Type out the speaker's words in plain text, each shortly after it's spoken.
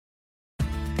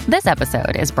This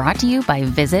episode is brought to you by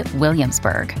Visit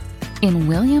Williamsburg. In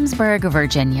Williamsburg,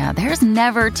 Virginia, there's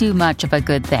never too much of a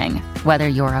good thing. Whether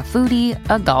you're a foodie,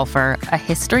 a golfer, a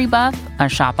history buff, a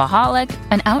shopaholic,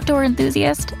 an outdoor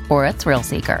enthusiast, or a thrill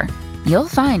seeker, you'll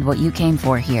find what you came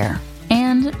for here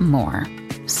and more.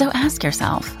 So ask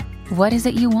yourself, what is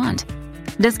it you want?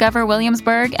 Discover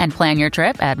Williamsburg and plan your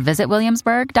trip at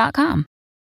visitwilliamsburg.com.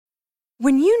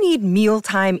 When you need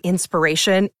mealtime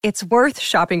inspiration, it's worth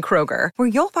shopping Kroger, where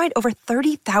you'll find over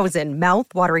 30,000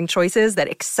 mouth-watering choices that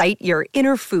excite your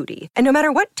inner foodie. And no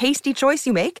matter what tasty choice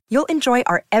you make, you'll enjoy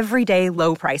our everyday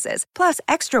low prices, plus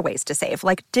extra ways to save,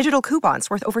 like digital coupons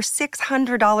worth over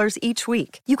 $600 each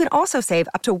week. You can also save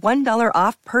up to $1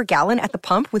 off per gallon at the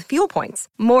pump with fuel points.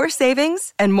 More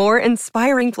savings and more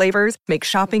inspiring flavors make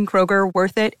shopping Kroger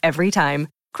worth it every time.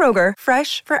 Kroger,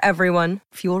 fresh for everyone.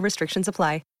 Fuel restrictions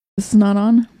apply. This is not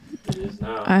on? It is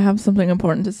now. I have something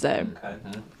important to say.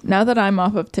 Okay. Now that I'm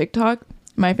off of TikTok,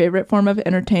 my favorite form of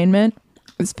entertainment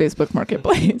is Facebook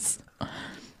Marketplace.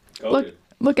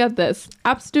 Look at this.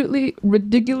 Absolutely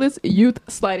ridiculous youth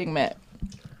sliding mat.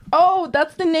 Oh,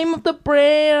 that's the name of the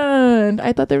brand.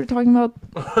 I thought they were talking about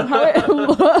how it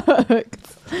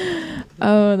looks.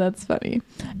 Oh, that's funny.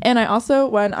 And I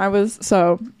also,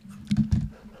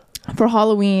 for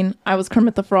Halloween, I was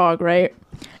Kermit the Frog, right?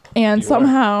 And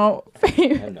somehow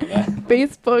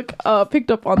Facebook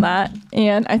picked up on that,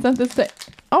 and I sent this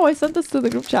to the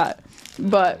group chat.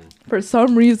 But for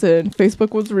some reason,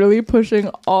 Facebook was really pushing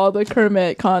all the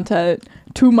Kermit content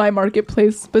to my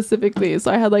marketplace specifically. So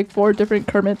I had like 4 different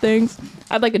Kermit things.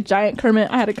 I had like a giant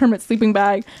Kermit. I had a Kermit sleeping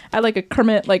bag. I had like a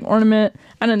Kermit like ornament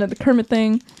and another Kermit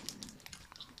thing.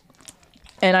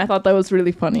 And I thought that was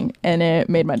really funny, and it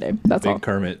made my day. That's all. Big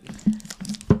Kermit.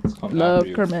 Love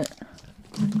Kermit.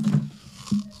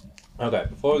 Okay,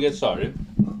 before we get started,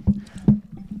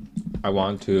 I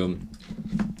want to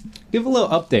give a little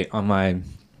update on my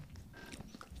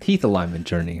teeth alignment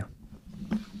journey.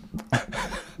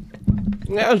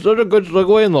 Yeah, such a good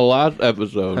segue in the last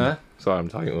episode. Huh? Sorry, I'm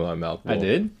talking with my mouth full. I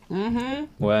did? Mm-hmm.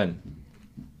 When?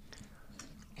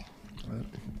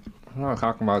 I'm not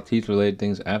talking about teeth-related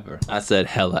things ever. I said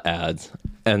hella ads.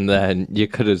 And then you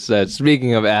could have said,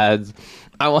 speaking of ads,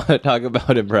 I want to talk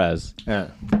about Impress. Yeah.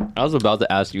 I was about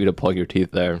to ask you to plug your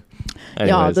teeth there. Yeah,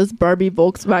 Anyways, this Barbie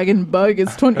Volkswagen Bug is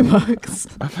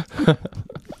 $20.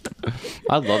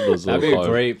 I love those little That'd be cars.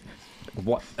 great.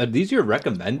 What? Are these your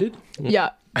recommended? Yeah.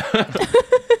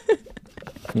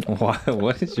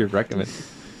 What is your recommend?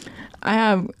 I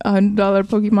have $100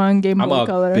 Pokemon Game I'm Boy a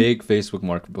Color. big Facebook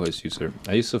Marketplace user.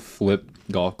 I used to flip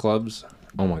golf clubs.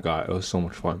 Oh my god, it was so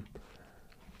much fun.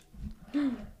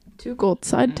 2 gold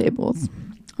side tables.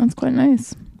 That's quite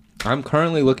nice. I'm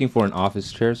currently looking for an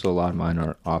office chair, so a lot of mine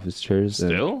are office chairs.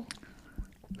 Still?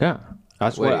 Yeah.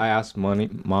 That's Wait. what I asked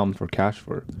mom for cash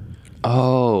for.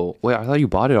 Oh, wait, I thought you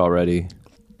bought it already.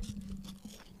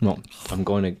 No, I'm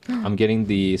getting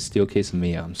the steel case of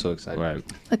Mia. I'm so excited. Right.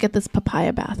 Look at this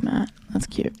papaya bath mat. That's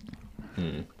cute.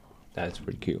 That's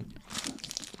pretty cute.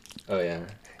 Oh yeah.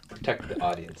 Protect the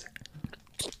audience.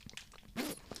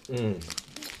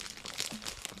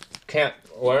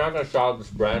 We're not gonna shout out this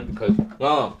brand because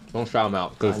don't shout them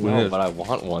out because But I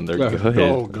want one. They're Yeah. good.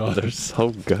 Oh, God. They're so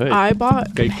good. I bought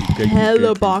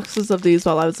hella boxes of these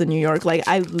while I was in New York. Like,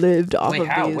 I lived off of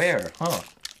these. Where? Huh?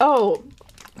 Oh,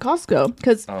 Costco.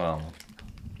 Because Oh.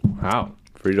 How?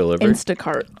 Free delivery?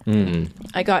 Instacart.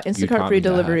 I got taught Instacart me free that.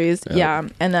 deliveries. Yeah.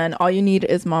 And then all you need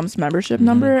is mom's membership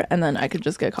number, and then I could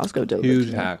just get Costco delivered.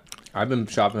 Huge hack. I've been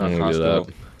shopping on I'm gonna do Costco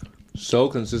that. so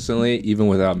consistently, even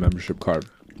without a membership card,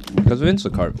 because of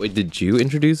Instacart. Wait, did you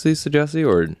introduce these to Jesse,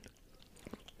 or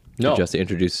No, did Jesse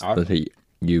introduce them to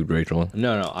you, Rachel?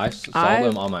 no. I saw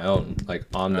them on my own, like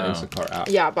on the No. Instacart app.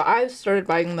 Yeah, but I started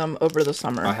buying them over the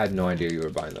summer. I had no idea you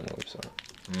were buying them over summer.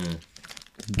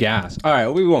 Gas. All right,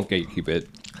 we won't gatekeep it.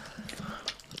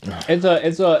 It's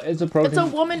a protein. It's a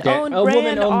woman-owned a brand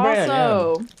woman-owned brand,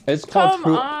 also. yeah. It's called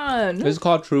Come on. It's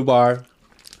called True Bar.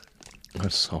 They're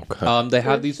so good. They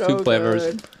have It's these so 2 flavors.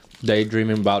 good.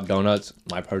 Daydreaming About Donuts,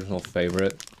 my personal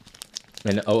favorite,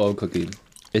 and an OO cookie.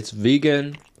 It's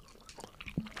vegan.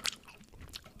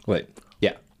 Wait,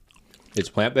 yeah. It's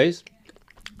plant-based,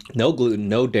 no gluten,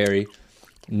 no dairy,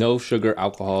 no sugar,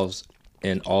 alcohols,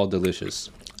 and all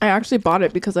delicious. I actually bought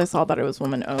it because I saw that it was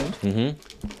woman-owned.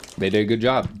 They did a good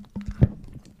job.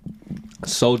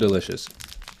 So delicious.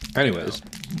 Anyways.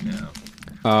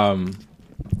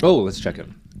 Let's check it.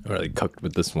 I really cooked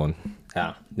with this one.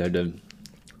 Yeah, they did.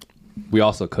 We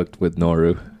also cooked with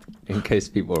Noru, in case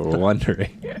people were wondering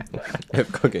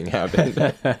If cooking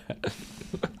happened.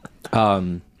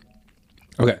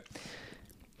 Okay.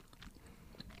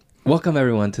 Welcome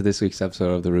everyone to this week's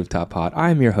episode of the Rooftop Pod.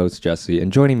 I'm your host Jesse, and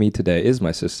joining me today is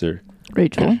my sister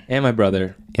Rachel and my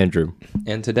brother Andrew.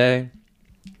 And today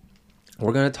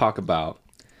we're going to talk about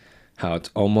how it's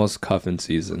almost cuffin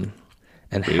season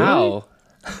and how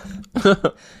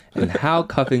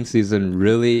cuffing season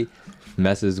really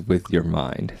messes with your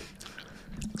mind.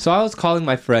 So I was calling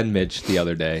my friend Mitch the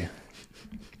other day.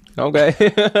 Okay.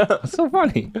 It's so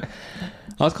funny.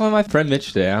 I was calling my friend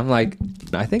Mitch today. I'm like,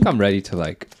 I think I'm ready to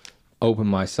like open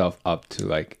myself up to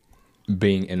like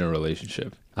being in a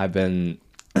relationship. I've been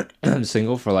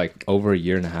single for like over a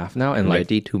year and a half now, and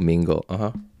Ready to mingle.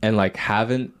 and like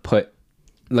haven't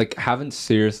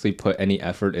seriously put any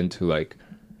effort into like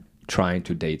trying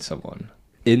to date someone.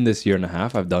 In this year and a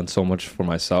half, I've done so much for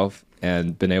myself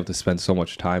and been able to spend so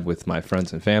much time with my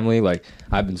friends and family. Like,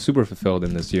 I've been super fulfilled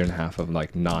in this year and a half of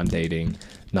like non-dating,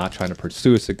 not trying to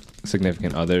pursue a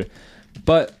significant other.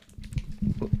 But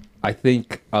I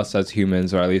think us as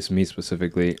humans, or at least me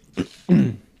specifically,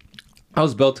 I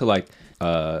was built to like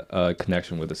a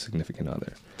connection with a significant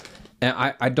other. And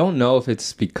I don't know if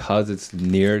it's because it's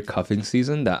near cuffing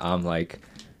season that I'm like,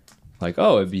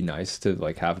 oh, it'd be nice to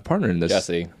like have a partner in this.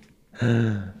 Jesse.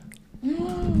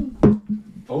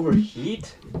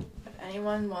 Overheat? If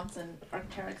anyone wants an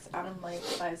Arc'teryx Atom Light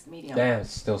size medium. Damn,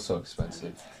 it's still so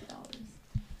expensive.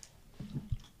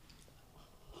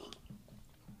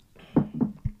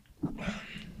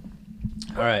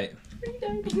 All right.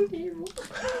 Wait,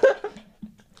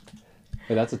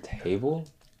 that's a table?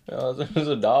 Oh, there's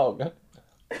a dog.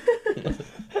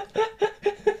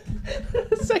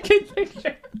 Second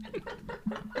picture.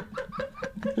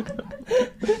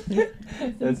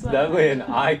 It's definitely an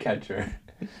eye catcher.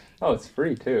 Oh, it's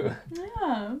free too.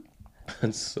 Yeah.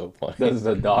 That's so funny. Does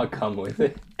the dog come with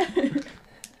it?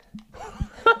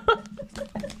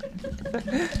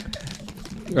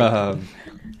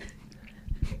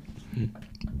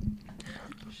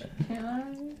 Can I?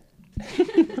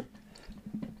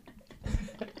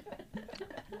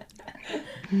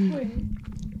 Wait.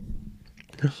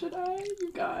 Should I?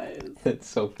 You guys. It's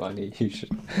so funny. You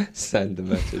should send the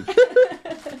message.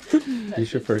 You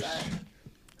should first.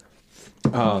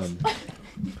 I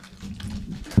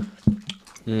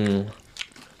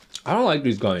don't like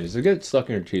these gummies. They get stuck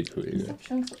in your teeth pretty good. Stop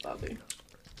showing so badly.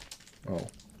 Oh.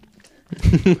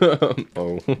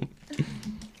 Oh.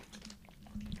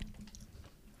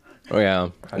 Oh yeah.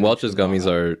 Welch's gummies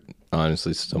are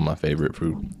honestly still my favorite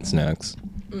fruit snacks.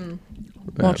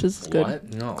 Welch's is good.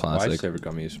 What? No, Classic. my favorite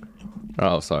gummies.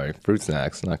 Oh, sorry. Fruit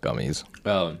snacks, not gummies.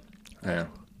 Oh, yeah.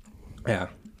 Yeah.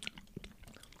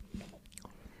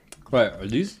 Wait, are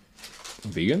these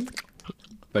vegan?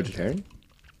 Vegetarian?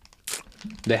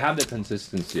 They have the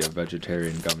consistency of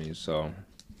vegetarian gummies, so...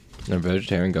 They're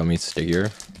vegetarian gummies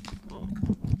stickier.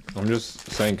 I'm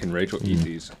just saying, can Rachel eat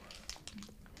these?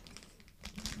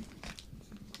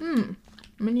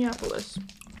 Minneapolis.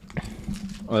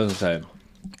 What was I saying?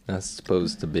 That's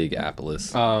supposed to Big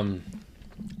Apple's. What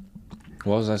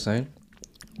was I saying?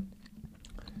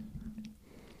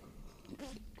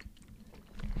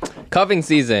 Cuffing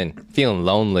season. Feeling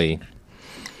lonely.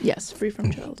 Yes, free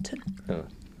from gelatin. Oh.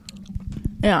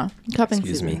 Yeah, cuffing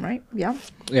Excuse season, me. right? Yeah.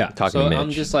 Yeah, Talking so to I'm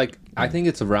Mitch. just like, I think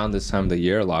it's around this time of the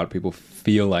year, a lot of people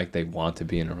feel like they want to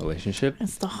be in a relationship.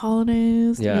 It's the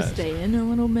holidays. Yeah. You stay in a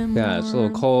little bit more. Yeah, it's a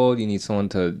little cold. You need someone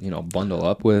to, bundle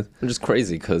up with. Which is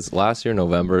crazy because last year,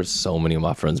 November, so many of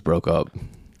my friends broke up.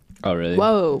 Oh, really?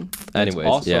 Whoa. Anyways, It's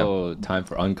also time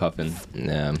for uncuffing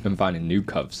yeah. and finding new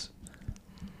cuffs.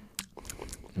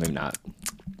 Maybe not.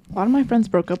 A lot of my friends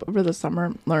broke up over the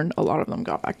summer. Learned a lot of them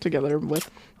got back together with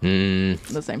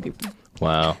the same people.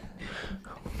 Wow.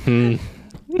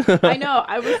 I know.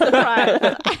 I was surprised.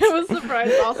 I was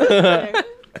surprised also. Today.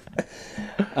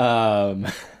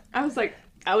 I was like,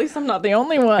 at least I'm not the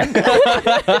only one.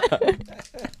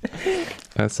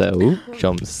 That's a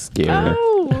jump scare.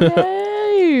 Oh,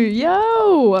 hey,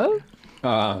 yo.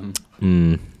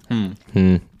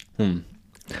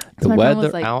 The my friend weather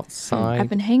was like, outside. I've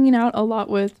been hanging out a lot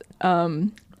with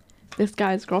this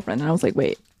guy's girlfriend. And I was like,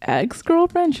 wait,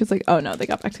 ex-girlfriend? She was like, oh, no, they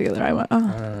got back together. I went,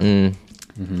 oh.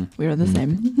 We were the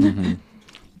same.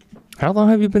 How long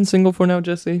have you been single for now,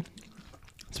 Jesse?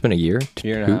 It's been a year.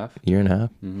 Year and a half. Year and a half.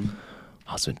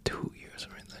 Oh, it's been 2 years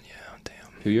right then. Yeah,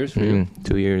 damn. 2 years for you?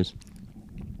 2 years.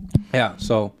 Yeah,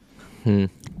 so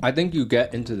I think you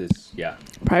get into this. Yeah.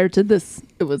 Prior to this,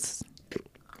 it was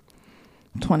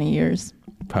 20 years.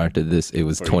 Prior to this, it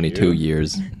was For 22 you.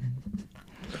 years.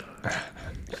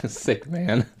 Sick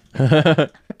man.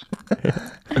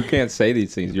 You can't say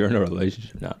these things. You're in a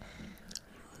relationship now.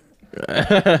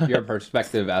 your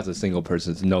perspective as a single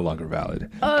person is no longer valid.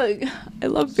 I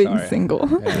love being single.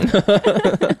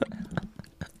 Yeah.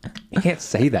 You can't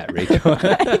say that, Rachel.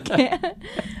 I can't.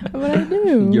 But I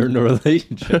do. You're in a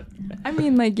relationship. I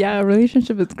mean, like, yeah, a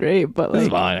relationship is great, but like,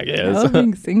 It's fine, I guess. I love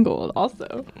being single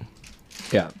also.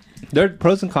 Yeah. There are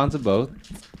pros and cons of both.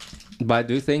 But I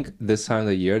do think this time of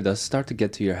the year does start to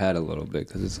get to your head a little bit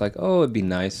because it's like, oh, it'd be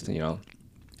nice to,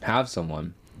 have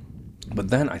someone. But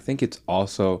then I think it's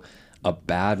also a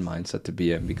bad mindset to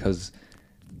be in because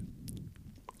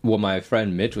what my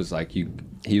friend Mitch was like, he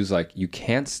was like, you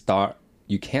can't start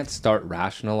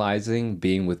rationalizing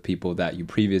being with people that you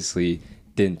previously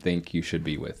didn't think you should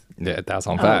be with. Yeah, that's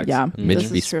on facts. Yeah,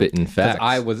 Mitch be spitting facts.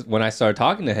 When I started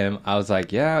talking to him, I was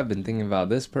like, yeah, I've been thinking about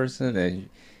this person, and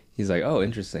he's like, oh,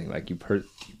 interesting. Like you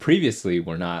previously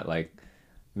were not like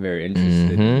very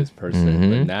interested in this person,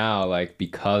 but now like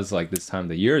because like this time of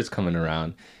the year is coming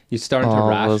around, you're starting to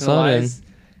rationalize,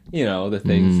 the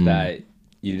things that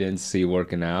you didn't see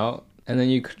working out, and then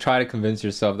you try to convince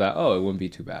yourself that it wouldn't be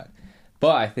too bad.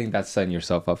 But I think that's setting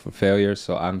yourself up for failure.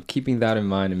 So I'm keeping that in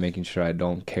mind and making sure I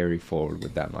don't carry forward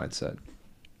with that mindset.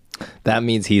 That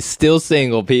means he's still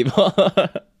single, people.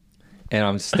 And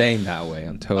I'm staying that way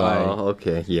until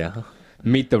yeah.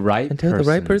 meet the right person. Until the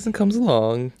right person comes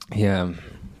along. Yeah.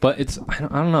 But I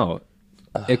don't know.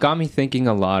 It got me thinking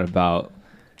a lot about,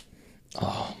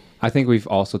 I think we've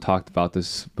also talked about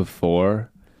this before,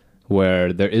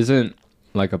 where there isn't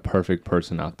like a perfect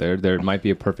person out there. There might be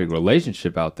a perfect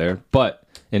relationship out there, but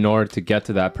in order to get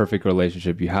to that perfect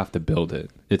relationship, you have to build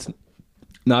it. It's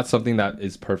not something that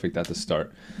is perfect at the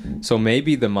start. So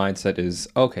maybe the mindset is,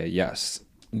 okay, yes,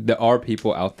 there are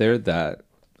people out there that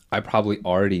I probably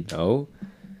already know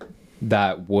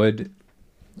that would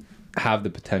have the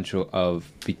potential of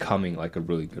becoming like a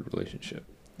really good relationship.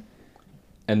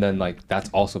 And then like that's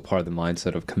also part of the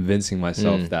mindset of convincing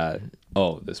myself that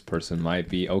this person might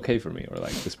be okay for me, or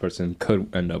like this person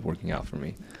could end up working out for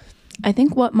me. I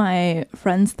think what my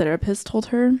friend's therapist told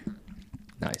her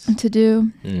to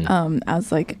do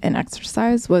as like an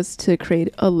exercise was to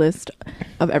create a list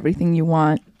of everything you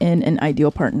want in an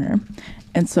ideal partner.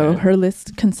 And so her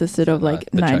list consisted of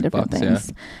like 9 different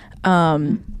things.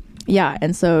 Yeah.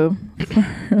 And so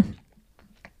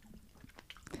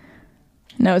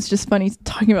no, it's just funny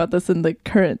talking about this in the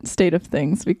current state of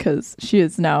things because she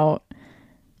is now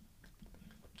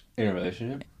in a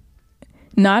relationship?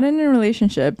 Not in a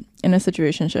relationship, in a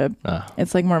situationship.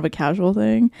 It's like more of a casual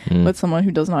thing with someone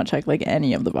who does not check like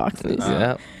any of the boxes.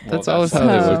 Yeah, that's always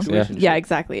how it works. Yeah,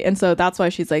 exactly. And so that's why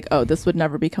she's like, oh, this would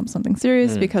never become something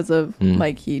serious because of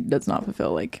like he does not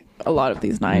fulfill like a lot of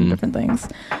these 9 different things.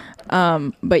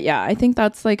 But yeah, I think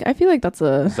that's like, I feel like that's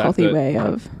a healthy way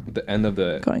of the end of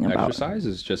the going exercise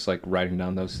is just like writing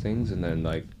down those things and then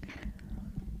like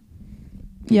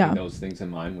keeping those things in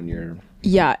mind when you're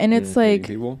and it's like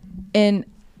people. And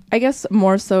I guess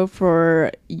more so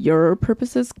for your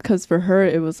purposes, because for her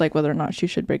it was like whether or not she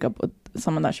should break up with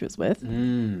someone that she was with.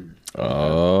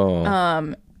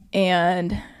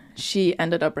 And she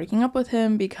ended up breaking up with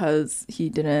him because he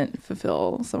didn't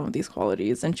fulfill some of these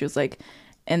qualities. And she was like,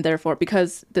 and therefore,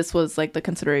 because this was like the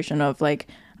consideration of like,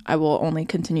 I will only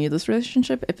continue this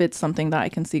relationship if it's something that I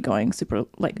can see going super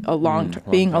like a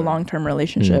being a long-term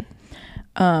relationship.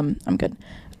 I'm good.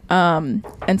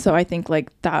 And so I think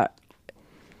like that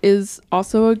is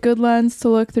also a good lens to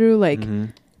look through, like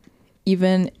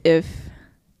even if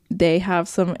they have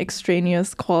some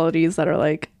extraneous qualities that are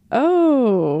like,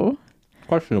 oh,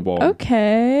 questionable.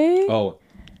 Okay. Oh,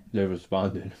 they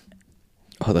responded.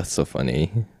 Oh, that's so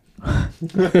funny. I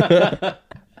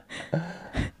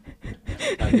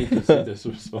need to see this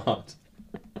response.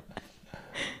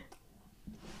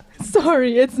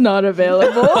 Sorry, it's not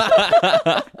available.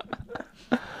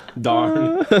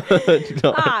 Darn.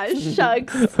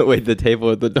 Shucks. Wait, the table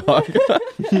with the dog.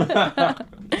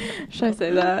 Should I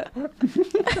say that?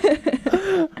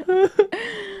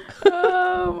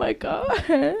 Oh my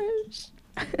gosh.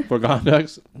 For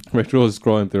context, Rachel was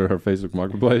scrolling through her Facebook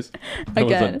Marketplace. There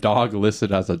was a dog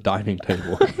listed as a dining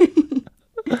table.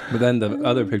 But then the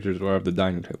other pictures were of the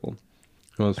dining table.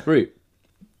 It was free.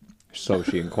 So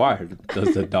she inquired,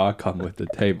 does the dog come with the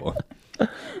table?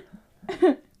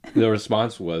 The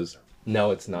response was,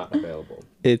 no, it's not available.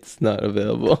 It's not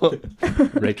available.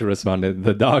 Rachel responded,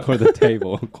 the dog or the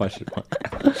table? Question mark.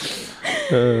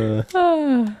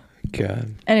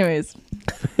 God. Anyways,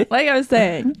 like I was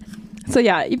saying, so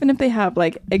yeah, even if they have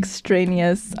like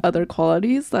extraneous other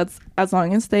qualities, that's as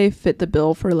long as they fit the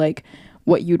bill for like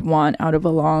what you'd want out of a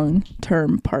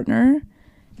long-term partner,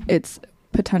 it's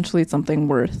potentially something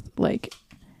worth like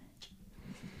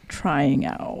trying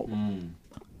out.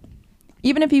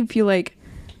 Even if you feel like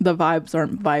the vibes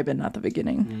aren't vibing at the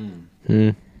beginning.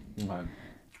 Okay. I'm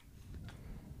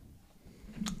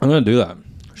gonna do that.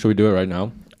 Should we do it right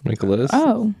now? Make a list.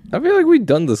 Oh, I feel like we've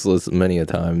done this list many a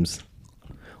times.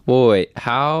 Well, wait,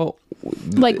 how?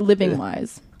 like living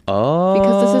wise. Oh,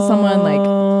 Because this is someone like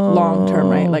long term,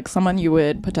 right? Like someone you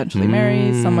would potentially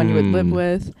marry, someone you would live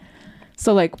with.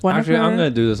 So like one Actually, of her... I'm gonna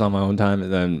do this on my own time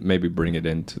and then maybe bring it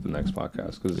into the next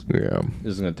podcast because yeah.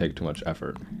 this is gonna take too much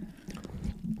effort.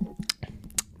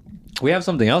 We have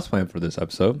something else planned for this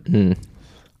episode.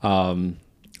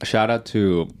 Shout out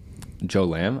to Joe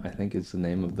Lamb, I think is the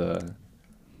name of the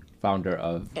founder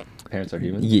of Parents Are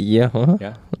Humans. Yeah, huh?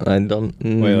 Yeah. I don't.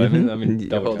 Wait, let me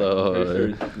double hold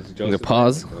check. on. I'm gonna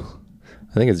pause.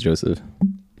 I think it's Joseph.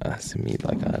 To me,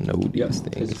 like I know these Yes,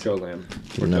 things. it's Joe Lamb.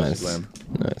 Or Nice. Joseph Lamb.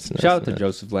 Nice. Shout out to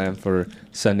Joseph Lamb for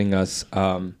sending us,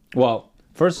 well,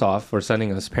 first off, for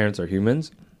sending us Parents Are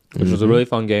Humans, which was a really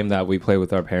fun game that we play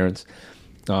with our parents.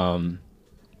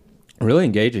 Really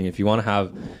engaging. If you want to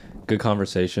have good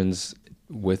conversations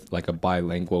with like a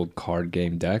bilingual card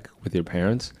game deck with your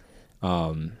parents,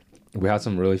 we had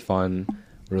some really fun,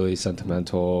 really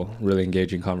sentimental, really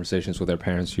engaging conversations with our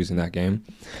parents using that game.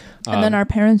 And then our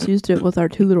parents used it with our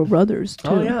two little brothers too.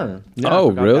 Oh yeah.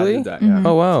 Oh, I forgot Dad really? did that, yeah.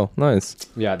 Oh wow, nice.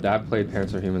 Yeah, Dad played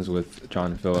Parents Are Humans with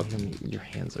John and Philip. Your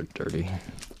hands are dirty.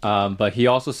 But he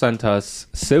also sent us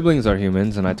Siblings Are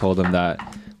Humans, and I told him that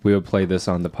we would play this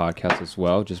on the podcast as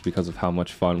well, just because of how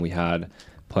much fun we had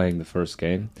playing the first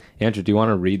game. Andrew, do you want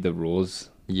to read the rules?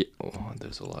 Yeah. Oh,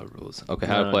 there's a lot of rules. Okay,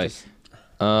 how to play.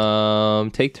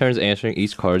 Take turns answering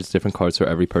each card. Different cards for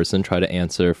every person. Try to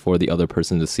answer for the other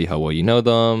person to see how well you know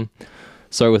them.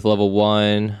 Start with level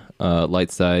 1,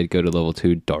 light side. Go to level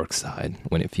 2, dark side,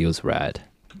 when it feels rad.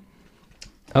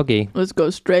 Okay. Let's go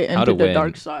straight How into to the win.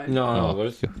 dark side. No,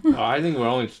 I think we're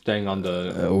only staying on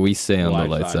the We stay on the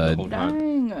light the side. whole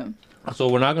time. Dang. So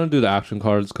we're not going to do the action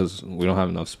cards because we don't have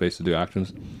enough space to do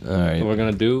actions. All right. So we're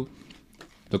going to do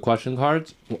the question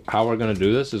cards. How we're going to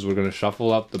do this is we're going to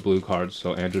shuffle up the blue cards.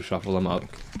 So Andrew, shuffle them up.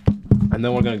 And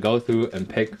then we're going to go through and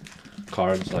pick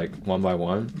cards like one by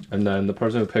one. And then the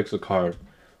person who picks a card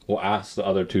will ask the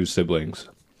other two siblings.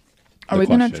 Are we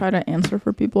going to try to answer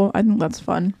for people? I think that's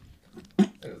fun.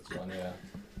 That's fun,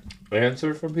 yeah.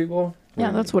 Answer for people?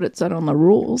 Yeah, that's what it said on the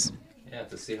rules. Yeah,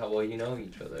 to see how well you know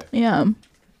each other. Yeah.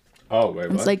 Oh, wait,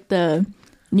 what? It's like the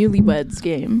newlyweds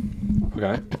game.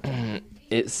 Okay.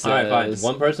 It says... All right, fine.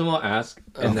 One person will ask,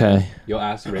 and Okay. then you'll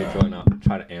ask Rachel, and I'll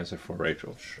try to answer for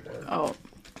Rachel. Oh.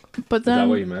 But Is then, that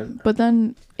what you meant? But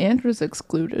then Andrew's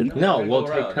excluded. No, We're we'll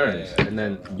gonna take go around. turns, Yeah, yeah. and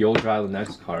then you'll draw the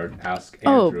next card, ask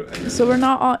Oh, Andrew, and then so we're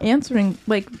not all answering,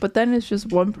 like, but then it's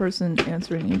just one person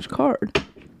answering each card.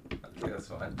 That's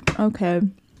fine. Okay.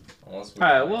 All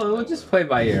right, well, we'll just play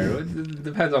by ear. It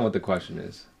depends on what the question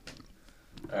is.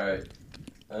 All right.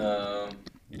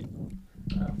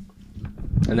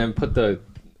 And then put this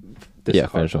Yeah,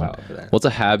 card finish one. out for that. What's a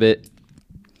habit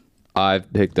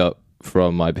I've picked up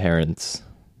from my parents?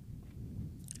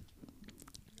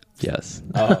 Yes.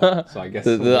 Oh, so I guess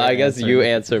I guess you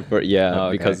answer for Oh,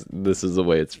 okay. because this is the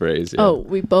way it's phrased. Yeah. Oh,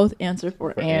 we both answer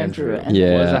for Andrew. Andrew. And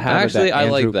yeah. What is a habit Actually, that I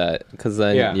like Andrew- that because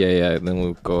then Yeah. then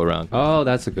we'll go around. Oh,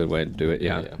 that's a good way to do it.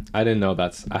 Yeah. Yeah. I didn't know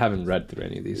I haven't read through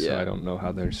any of these, so Yeah. I don't know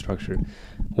how they're structured.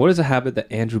 What is a habit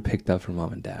that Andrew picked up from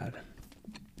mom and dad?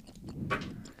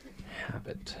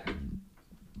 Habit.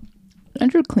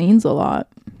 Andrew cleans a lot.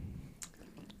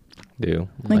 Do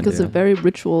Like, it's do. a very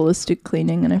ritualistic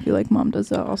cleaning, and I feel like mom does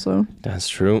that also. That's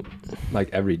true. Like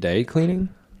everyday cleaning?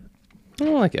 I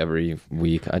don't like every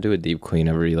week. I do a deep clean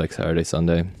every like Saturday,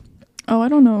 Sunday. Oh, I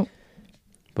don't know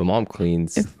But mom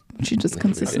cleans. if she just Every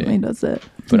consistently day. does it.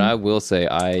 But I will say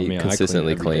I I mean,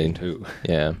 consistently I clean clean. every day, too.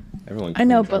 Yeah. Everyone I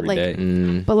know, cleans but, every like-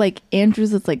 day. But like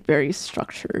Andrew's, it's like very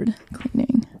structured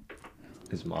cleaning.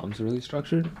 Is mom's really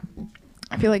structured?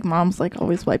 I feel like mom's like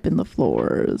always wiping the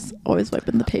floors, always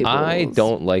wiping the tables. I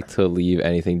don't like to leave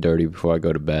anything dirty before I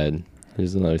go to bed.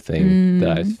 Here's another thing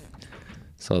that I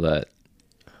saw that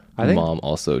I think mom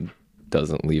also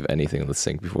doesn't leave anything in the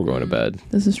sink before going to bed.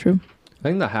 This is true. I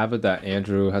think the habit that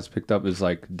Andrew has picked up is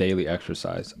like daily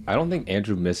exercise. I don't think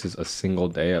Andrew misses a single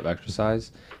day of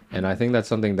exercise. And I think that's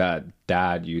something that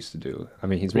dad used to do. I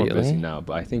mean, he's more Really? busy now,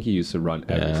 but I think he used to run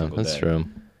every Yeah, single that's day. true.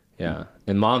 Yeah.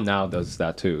 And mom now does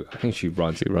that too. I think she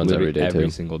runs runs every day, every too.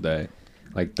 single day.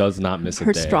 Like does not miss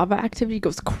Her a day. Strava activity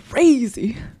goes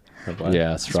crazy. Her what?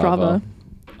 Yeah, Strava.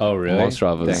 Oh really? Mom's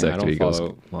Strava's Dang, I don't activity goes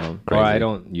follow mom. Or crazy. I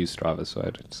don't use Strava, so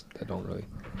I don't really.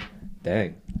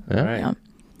 Dang. Yeah. All right. Yeah.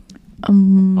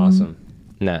 Awesome.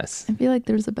 Nice. I feel like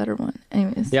there's a better one.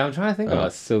 Anyways. Yeah, I'm trying to think of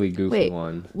a silly, goofy Wait.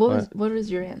 one. What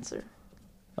was your answer?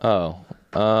 Oh,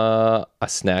 A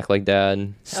snack like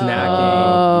dad.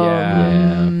 Snacking.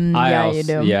 Yeah, you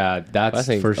do. Yeah, that's I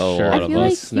think for a sure. lot I of feel us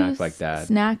like snack you like that.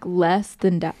 snack less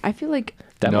than dad. I feel like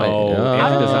That No, might, Andrew does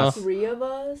out not. of the three of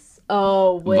us.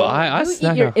 Oh wait, But I you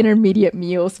snack eat your a- intermediate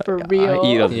meals for real. I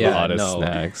eat a Yeah, lot of no.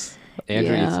 snacks.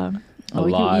 Andrew eats yeah. a Oh,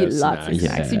 lot you of eat lots of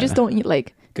snacks. snacks. You Yeah. just don't eat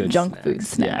like Good junk food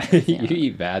snacks. Yeah. You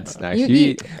eat bad snacks. You You,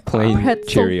 eat eat plain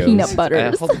pretzel Cheerios. peanut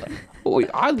butters. I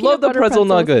Peanut love the butter pretzel pretzels.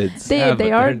 nuggets. They Yeah, they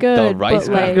but are they're- good. The rice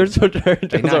but, like, crackers,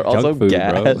 those not are also junk food,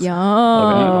 gas. bro. Okay,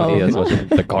 I don't eat as much.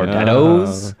 The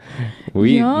Gardettos.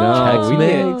 We Yum. no, we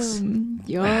Mix. Dude,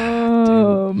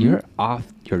 Yum. you're off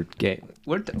your game.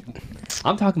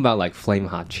 I'm talking about like flame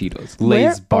hot Cheetos, Where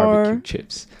Lay's barbecue are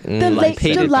chips. the Like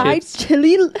the lime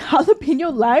chili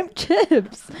jalapeno lime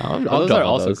chips. Those are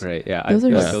also great. Yeah, Those I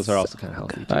feel are like those are also kind of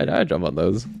healthy. Too. I jump on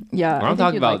those. Yeah, Or I I'm think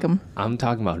talking you'd about like 'em. I'm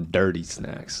talking about dirty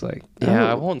snacks like Yeah,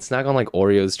 I Oh. won't snack on like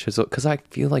Oreos chips because I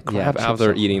feel like Yeah, crap chips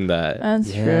after are eating that.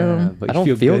 That's true. but I you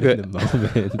don't feel in the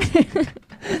moment.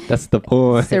 That's the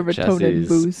point. Serotonin Jesse's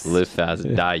boost. live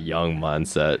fast, die young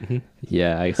mindset.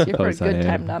 Yeah, I Here for a suppose I good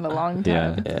time, am. not a long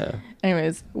Yeah. time. Yeah.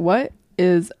 Anyways, what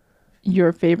is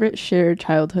your favorite shared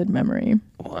childhood memory?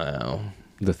 Wow.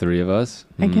 The three of us.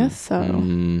 I guess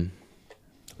so.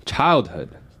 Childhood.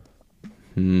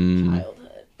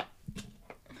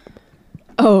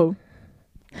 Oh,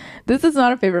 this is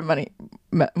not a favorite memory,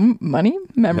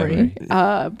 Memory.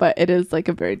 but it is like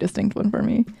a very distinct one for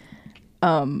me.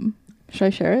 Should I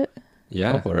share it?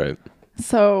 Yeah. All right.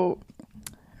 So,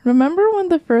 remember when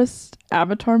the first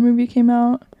Avatar movie came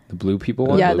out? The blue people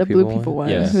one. Yeah, the Blue People one.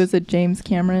 Yes. Who is it? James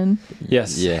Cameron.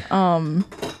 Yes. Yeah.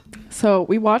 So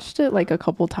we watched it like a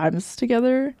couple times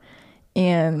together,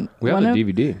 and We have one the of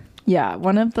DVD.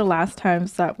 one of the last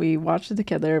times that we watched it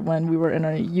together when we were in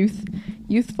our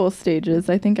youthful stages.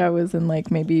 I think I was in like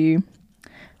maybe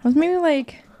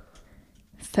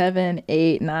 7,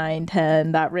 8, 9,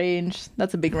 10, that range.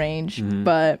 That's a big range. Mm-hmm.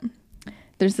 But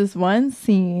there's this one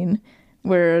scene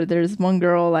where there's one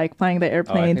girl like flying the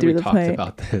airplane through the plane.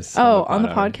 About this. On the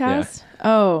podcast?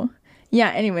 Oh. Yeah,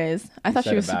 anyways. I thought said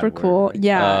she a was bad super word, cool. right?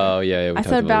 Yeah. Oh, yeah. We I talked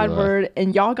said a about bad that. word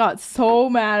and y'all got so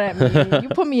mad at me. You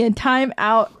put me in time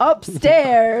out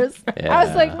upstairs. I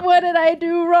was like, what did I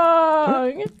do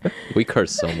wrong? We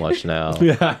curse so much now.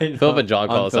 Yeah, I know. Philip and John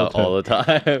call us out all the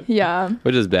time. Yeah.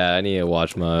 Which is bad. I need to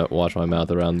watch my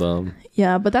mouth around them.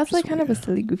 Yeah, but that's like kind of a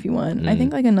silly, goofy one. I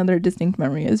think like another distinct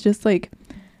memory is just like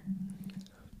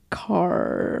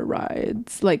car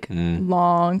rides, like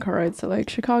long car rides to like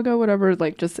Chicago, whatever,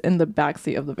 like just in the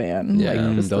backseat of the van. Yeah.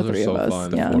 like just Those the are three so of us.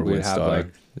 fun. Yeah. We'd We'd have start.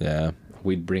 like Yeah.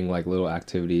 we'd bring like little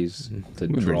activities to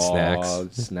We'd draw, bring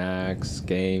snacks,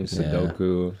 games, Yeah.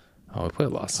 Sudoku. Oh, we play a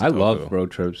lot of I love Sudoku.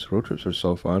 road trips. Road trips are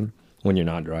so fun when you're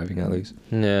not driving, at least.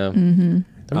 Yeah.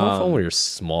 They're more fun when you're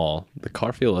small. The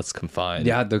car feels less confined.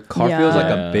 Yeah, the car feels like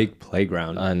Yeah. a big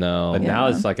playground. I know. But now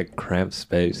Yeah. it's like a cramped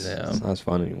space. Yeah. It's not as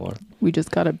fun anymore. We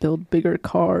just gotta build bigger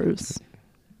cars.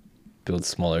 Build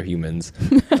smaller humans.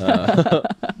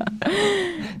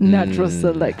 Natural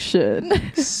selection.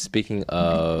 Speaking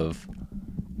of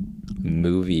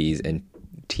movies and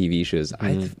TV shows,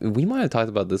 we might have talked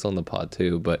about this on the pod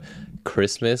too, but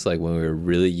Christmas, like when we were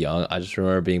really young, I just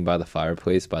remember being by the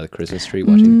fireplace by the Christmas tree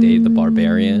watching Dave the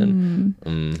Barbarian.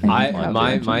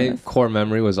 My core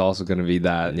memory was also going to be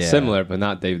that Yeah. similar, but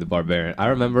not Dave the Barbarian. I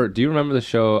remember. Do you remember the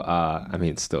show? I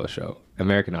mean, it's still a show,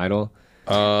 American Idol.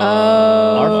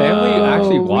 Our family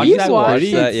actually watched We've that. watched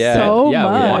pretty- it yeah. so yeah,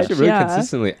 much. we watched it really yeah.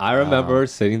 consistently. I remember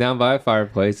sitting down by a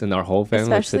fireplace and our whole family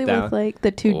would Especially sit down. with like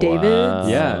the two Wow. Davids.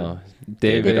 Yeah.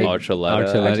 David David Archuleta.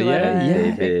 Archuleta,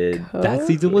 yeah. David. That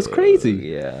season was crazy.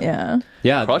 Yeah. Yeah.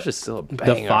 Yeah. Crush is still a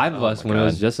banger. The five of us, Oh my when it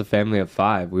was God. just a family of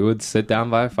five, we would sit down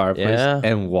by a fireplace Yeah.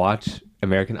 and watch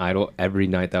American Idol every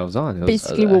night that was on. It was,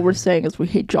 Basically, what we're saying is we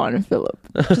hate John and Philip.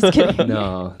 Just kidding.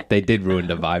 no, they did ruin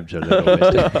the vibes a little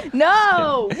bit.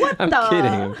 No, what I'm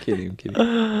the? kidding.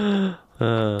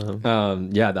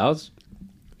 Yeah, that was,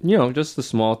 just the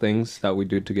small things that we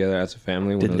do together as a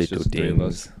family when The it was little just three of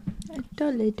us.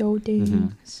 The little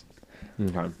things.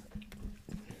 Okay.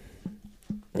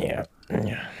 Yeah.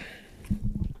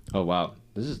 Oh wow,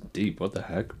 this is deep. What the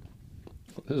heck?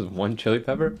 This is one chili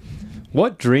pepper.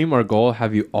 What dream or goal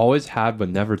have you always had but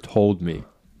never told me?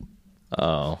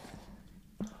 Oh.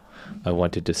 I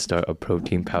wanted to start a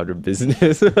protein powder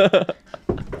business.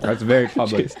 That's very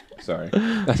public. Sorry,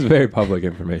 that's very public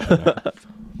information.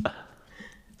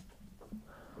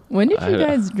 When did you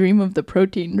guys dream of the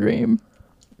protein dream?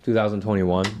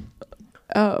 2021.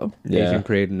 Oh. Yeah. Asian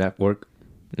Creative Network,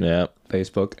 Yeah.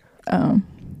 Facebook. Oh.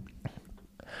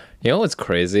 You know what's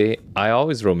crazy? I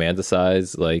always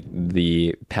romanticize like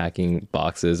the packing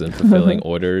boxes and fulfilling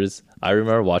orders. I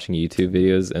remember watching YouTube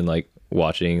videos and like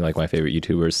watching like my favorite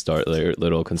YouTubers start their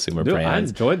little consumer Dude, I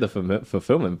brands. enjoyed the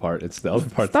fulfillment part. It's the other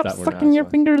parts Stop that were sucking not your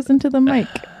fun. fingers into the mic.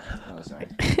 Oh, sorry.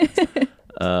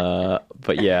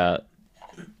 But yeah,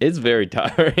 it's very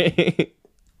tiring.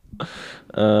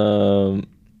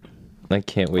 I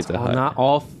can't wait to hide. Not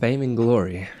all fame and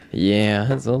glory.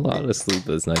 Yeah, it's a lot of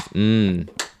sleepless nights.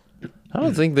 I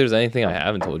don't think there's anything I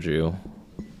haven't told you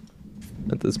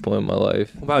at this point in my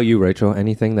life. What about you, Rachel?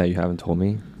 Anything that you haven't told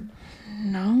me?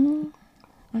 No,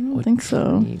 I don't think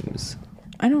so. Dreams?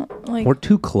 I don't like. We're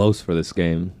too close for this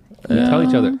game. We tell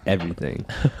each other everything.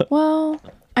 Well,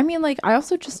 I mean, like, I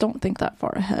also just don't think that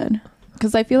far ahead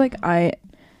because I feel like I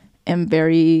am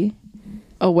very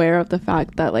aware of the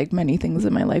fact that like many things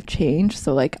in my life change.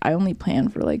 So like I only plan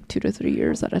for like 2 to 3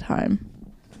 years at a time,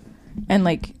 and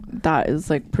like that is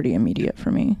like pretty immediate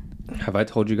for me. Have I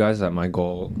told you guys that my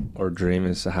goal or dream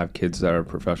is to have kids that are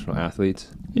professional athletes?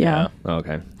 Yeah. Oh,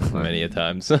 okay. Many a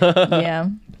times. Yeah.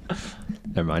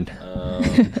 Never mind.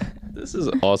 This is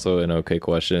also an okay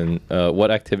question. What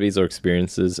activities or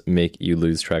experiences make you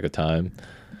lose track of time?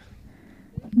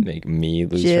 Make me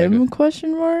lose track Gym? of...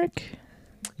 Question mark.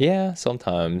 Yeah,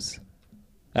 sometimes.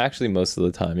 Actually, most of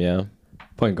the time, yeah.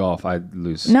 Playing golf, I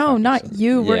lose. No, track of not stuff.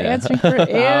 you. We're Yeah. answering for Oh,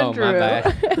 Andrew. my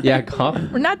bad. Yeah, golf.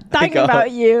 We're not talking Golf.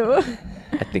 about you.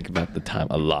 I think about the time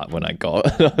a lot when I golf.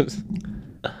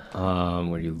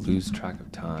 Where you lose track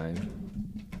of time.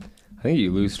 I think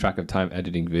you lose track of time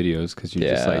editing videos because you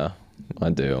just like I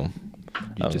do. you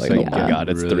I'm just like, like oh my yeah. god,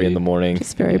 it's 3 really in the morning.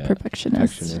 Just very Yeah.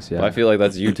 perfectionist. perfectionist. But Yeah, I feel like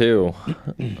that's you too.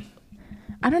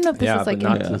 I don't know if this Yeah, is like but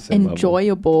not an to the same level.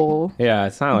 enjoyable yeah,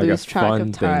 it's not like lose a track fun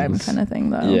of time thing. kind of thing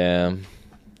though. Yeah.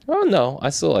 Oh no, I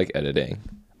still like editing.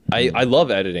 I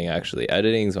love editing actually.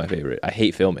 Editing is my favorite. I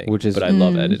hate filming, but I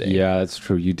love editing. Yeah, that's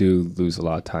true. You do lose a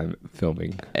lot of time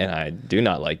filming. And I do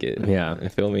not like it. Yeah. And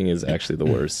filming is actually the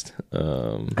worst.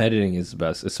 Editing is the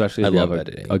best, especially if I you love have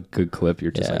editing. a good clip.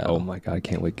 You're just like, Yeah. oh my god, I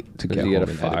can't wait to Did get you home get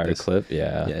a and edit fire this. clip?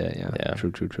 Yeah. Yeah.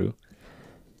 True.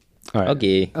 All right.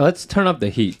 Okay. Let's turn up the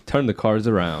heat. Turn the cards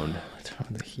around.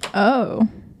 Oh.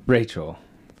 Rachel.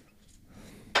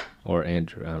 Or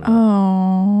Andrew. I don't know.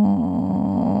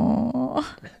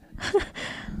 Oh.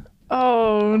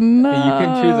 Oh no. You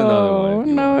can choose another one if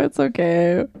you No, want. it's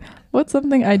okay. What's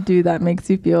something I do that makes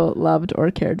you feel loved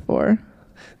or cared for?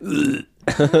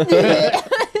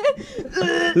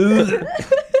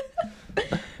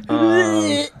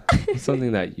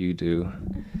 Something that you do.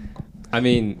 I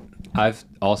mean, I've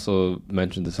also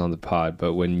mentioned this on the pod,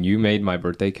 but when you made my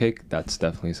birthday cake, that's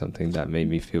definitely something that made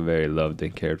me feel very loved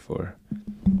and cared for.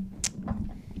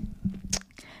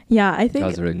 Yeah, I That think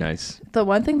was really nice. the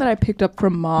one thing that I picked up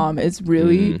from mom is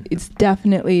really, it's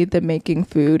definitely the making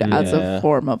food as Yeah. a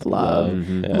form of love.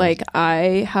 Yeah. Like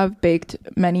I have baked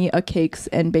many cakes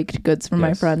and baked goods for my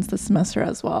Yes. friends this semester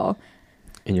as well.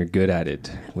 And you're good at it,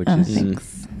 which is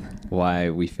Thanks. why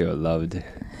we feel loved.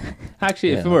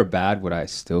 Actually, if it Yeah. were bad, would I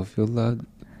still feel loved?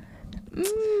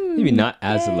 Maybe not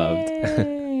as loved.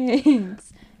 Thanks.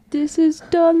 This is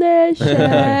delicious.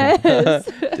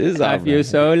 This is I feel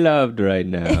so loved right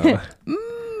now.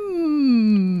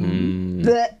 Mm.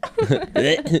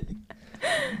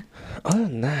 Other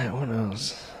than that, what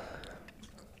else?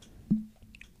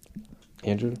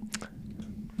 Andrew?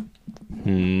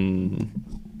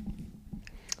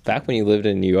 Back when you lived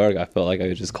in New York, I felt like I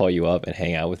could just call you up and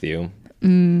hang out with you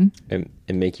and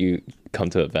make you come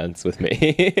to events with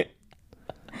me.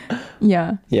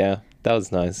 Yeah, Yeah, that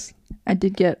was nice. I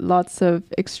did get lots of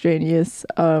extraneous.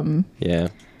 Yeah.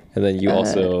 And then you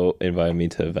also invited me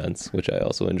to events, which I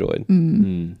also enjoyed.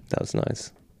 That was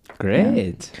nice.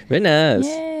 Great. Very nice.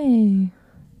 Yay!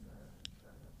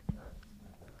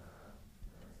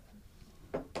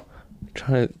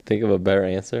 Trying to think of a better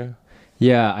answer.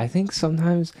 Yeah, I think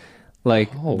sometimes, like,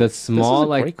 Oh, the this is small, a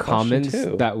like, great question, comments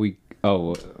too. that we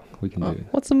can do it.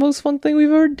 What's the most fun thing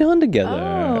we've ever done together?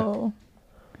 Oh,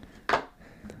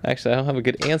 Actually, I don't have a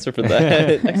good answer for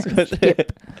that. Next question.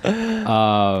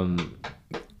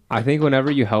 I think whenever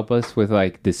you help us with,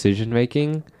 like, decision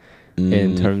making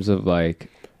in terms of, like,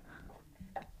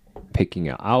 picking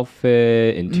an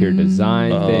outfit, interior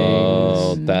design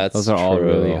Oh, things. that's Those are all true.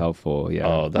 really helpful. Yeah.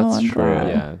 Oh, that's I'm true. glad.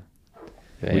 yeah.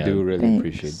 We Man, do really Thanks.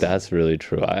 appreciate that. That's really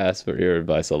true. I ask for your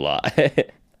advice a lot.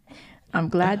 I'm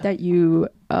glad that you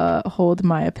hold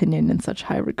my opinion in such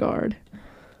high regard.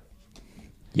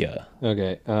 Yeah.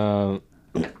 Okay.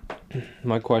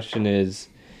 My question is,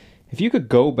 if you could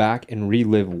go back and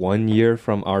relive 1 year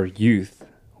from our youth,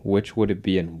 which would it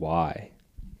be and why?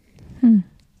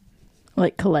 Well,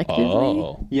 Like collectively?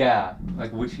 Oh. Yeah.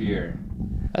 Like which year?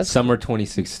 That's Summer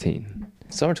 2016.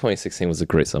 Summer 2016 was a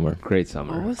great summer. Great What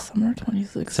summer. was summer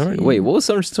 2016? Wait, what was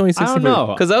summer 2016? I don't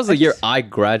know. Because that was the year I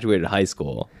graduated high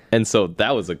school. And so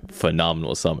that was a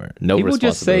phenomenal summer. No People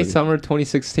just say responsibility. summer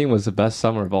 2016 was the best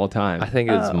summer of all time. I think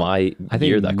it was my I think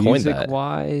year that coined that.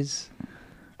 music-wise, I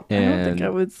don't and think I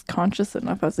was conscious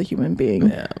enough as a human being.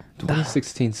 Yeah.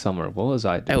 2016 summer. What was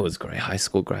I doing? That was great. High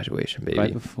school graduation, baby.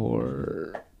 Right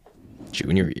before.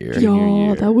 Junior year. Y'all,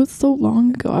 year. that was so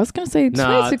long ago. I was gonna say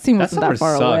 2016 that wasn't summer that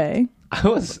far sucked. away.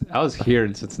 I was here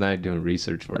in Cincinnati doing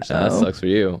research for That something. sucks for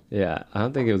you. Yeah, I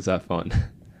don't think it was that fun.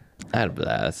 I had a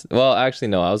blast. Well, actually,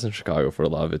 no. I was in Chicago for a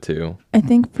lot of it, too. I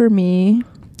think for me,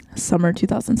 summer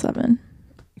 2007.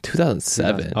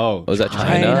 2007. Oh, was that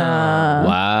China? China.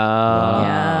 Wow.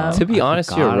 Yeah. To be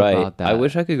honest, you're forgot right. about that. I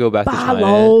wish I could go back to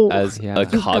Balo. China as Yeah. a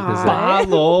cognizant.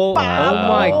 Balo. Wow. Oh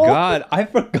my god, I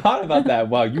forgot about that.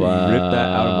 Wow, you ripped that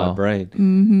out of my brain.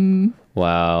 Mm-hmm.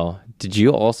 Wow. Did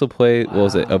you also play, what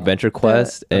was it, Adventure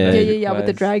Quest? And Yeah, with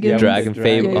the dragons. Dragon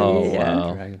Fame? Yeah, yeah, Oh, yeah.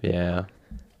 wow. Dragon. Yeah.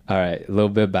 All right, a little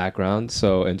bit of background.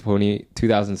 So in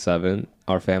 2007,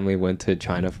 our family went to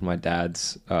China for my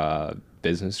dad's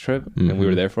business trip, and we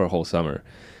were there for a whole summer.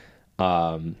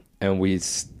 And we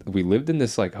lived in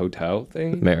this like hotel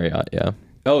thing. Marriott, yeah.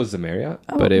 Oh, it was the Marriott?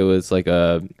 But it was like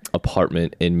a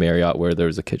apartment in Marriott where there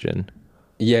was a kitchen.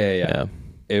 Yeah.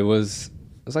 It was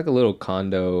like a little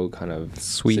condo kind of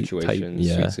Suite situation, type,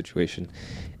 yeah. suite situation.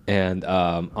 And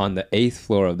on the 8th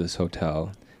floor of this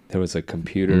hotel, there was a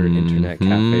computer, internet,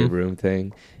 cafe room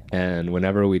thing. And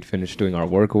whenever we'd finish doing our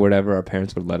work or whatever, our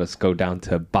parents would let us go down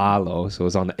to Balo. So it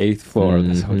was on the 8th floor of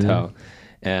this hotel.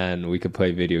 And we could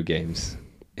play video games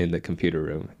in the computer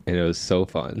room. And it was so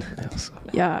fun.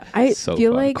 Yeah, I So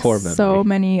feel fun. like Core so memory.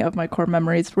 many of my core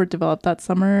memories were developed that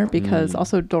summer because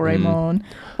also Doraemon,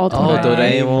 Oh, Ultimate.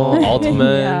 Doraemon,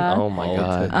 Ultimate. Yeah. Oh my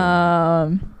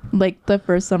god. Like the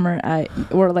first summer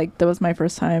that was my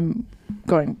first time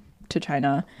going to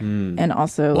China, and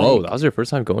also Whoa, like, that was your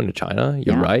first time going to China?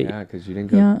 You're Yeah. right. Yeah, because you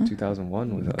didn't go Yeah.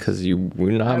 2001 with us. Because you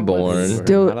were I not was born.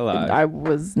 still- not alive. I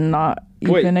was not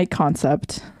Wait. even a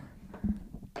concept.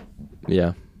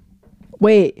 Yeah.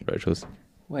 Wait, Rachel's.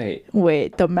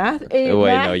 Wait. the math ain't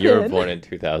Wait, no, you were mathin'. born in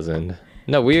 2000.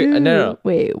 No, no.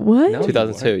 Wait, what? No.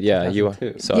 2002. Yeah, you were.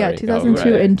 2002. Sorry. Yeah, 2002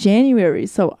 Oh, right. in January.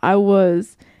 So I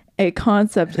was a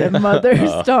concept in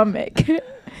mother's stomach.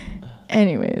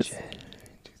 Anyways,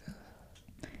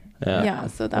 yeah.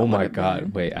 So that. Oh my would've god.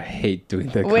 been- Wait, I hate doing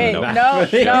that. Wait, kind no,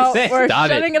 of no, we're Stop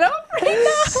it. shutting it up right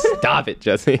now. Stop it,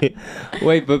 Jesse.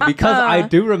 Wait, but because I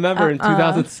do remember in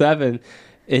 2007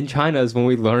 in China is when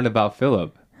we learned about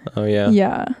Philip. Oh, yeah.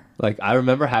 Yeah. Like I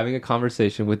remember having a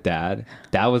conversation with Dad.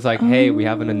 Dad was like, "Hey, we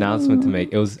have an announcement to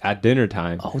make." It was at dinner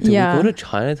time. Oh, did Yeah. we go to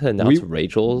China to announce We-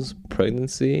 Rachel's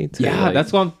pregnancy? To, Yeah, like-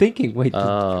 that's what I'm thinking. Wait,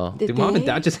 Oh. did Mom and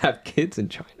Dad just have kids in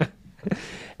China?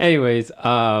 Anyways,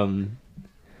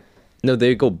 No,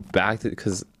 they go back to,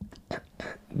 because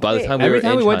by the Wait, time we every were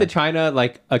time in we went to China, China,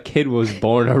 like a kid was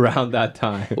born around that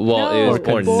time. well, it was No,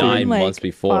 born born, 9 like, months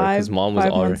before because Mom was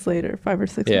 5 already. months later, 5 or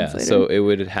 6 Yeah, months later. so it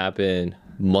would happen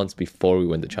months before we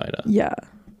went to China. yeah,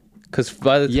 Because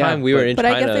by the Yeah, time we were in but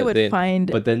China, I guess they would then-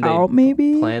 find But then they out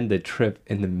maybe. planned the trip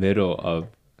in the middle of.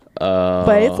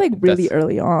 But it's like really that's-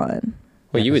 early on.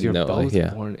 Well, you 'cause would you're know. both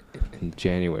Yeah. born in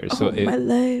January, so Oh, my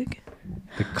leg.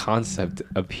 the concept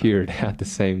appeared at the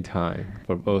same time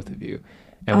for both of you,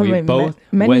 and I we mean, both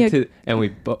many went a- to and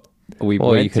we we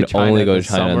Well, went you to can China only go the to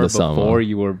China in the summer. before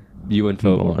you and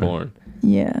Phil were Born. born.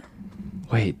 Yeah.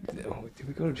 Wait, did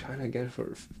we go to China again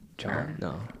for John?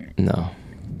 No. No.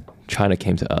 China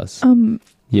came to us. Um.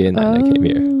 Yeah, and then they came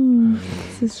here.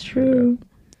 This is true.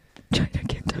 China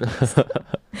came to us.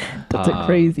 That's a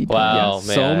crazy. trip. Wow.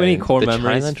 Yeah, so many man. core The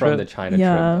memories China from trip? the China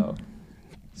Yeah. trip. Though.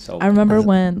 So I remember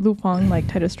when Lu Fang like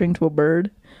tied a string to a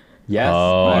bird. Yes,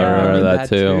 Oh, I remember that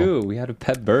too. We had a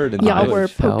pet bird. In Y'all the were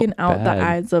village. felt poking out the bad.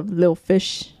 eyes of little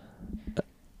fish.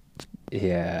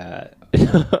 Yeah.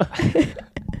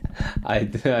 I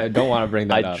don't want to bring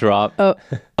that I up. dropped Oh.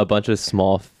 a bunch of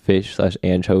small fish /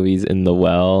 anchovies in the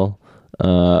well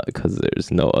because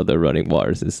there's no other running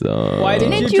water system. Why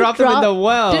didn't Didn't you you drop them in the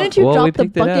well? Didn't you Well, we drop the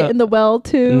picked it bucket up. in the well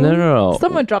too? No.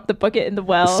 Someone dropped the bucket in the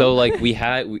well. So like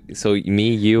so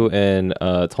me, you, and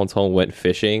Tong Tong went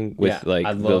fishing with Yeah, like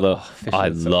I the love- little. fishing I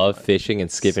is so love fun. fishing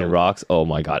and skipping So rocks. Oh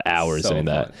my god, hours so doing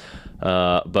that.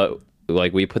 But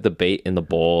like we put the bait in the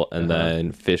bowl and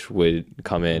then fish would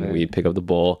come in. Right. We'd pick up the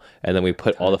bowl and then we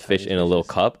put all the fish in a little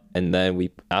cup and then we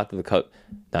after the cup.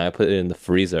 Now I put it in the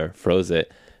freezer, froze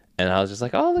it. And I was just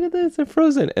like, oh, look at this, they're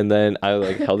frozen. And then I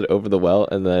like held it over the well,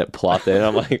 and then it plopped in.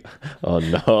 I'm like, oh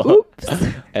no. Oops.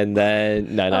 And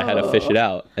then I had to fish it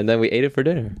out, and then we ate it for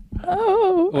dinner.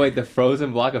 Oh. Wait, the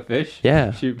frozen block of fish?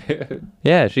 Yeah.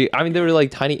 Yeah. I mean, they were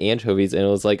like tiny anchovies, and it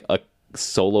was like a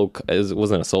solo. It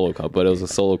wasn't a solo cup, but it was a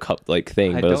solo cup like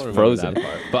thing, but it was frozen. That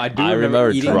part. But I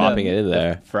remember dropping it in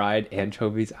there. The fried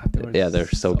anchovies afterwards. Yeah, they're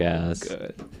so gas.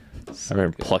 Good. I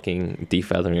remember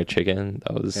defeathering a chicken.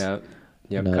 That was nice.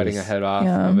 Cutting a head off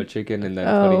of a chicken and then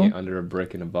putting it under a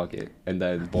brick in a bucket and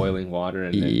then boiling water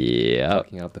and then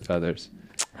plucking out the feathers.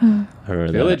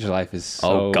 Village life is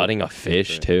so gutting a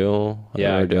fish too.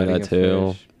 Yeah, doing that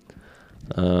too.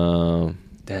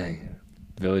 Dang.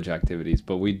 Village activities,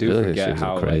 but we do forget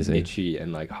how like, itchy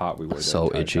and like hot we were.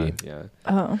 So itchy. Time. Yeah.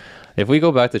 Oh. If we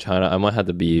go back to China, I might have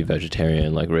to be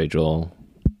vegetarian, like Rachel.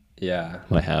 Yeah.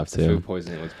 Might have to. Food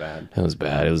poisoning was bad. It was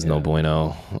bad. It was no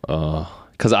bueno.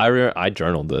 Because I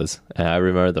journaled this, and I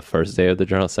remember the first day of the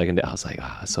journal, second day, I was like,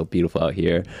 it's so beautiful out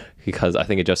here, because I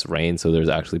think it just rained, so there's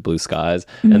actually blue skies.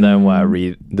 And then when I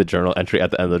read the journal entry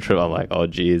at the end of the trip, I'm like, oh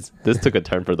geez, this took a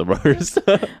turn for the worse.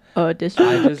 I just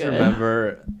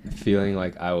remember feeling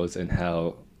like I was in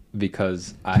hell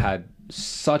because I had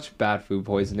such bad food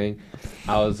poisoning.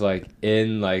 I was like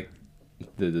in like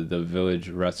the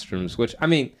village restrooms, which I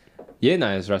mean,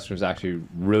 Yana's restroom is actually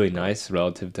really nice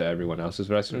relative to everyone else's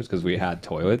restrooms because we had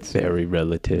toilets. Very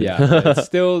relative. Yeah, but it's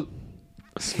still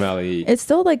smelly. It's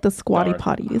still like the squatty dark,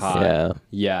 potties. Hot.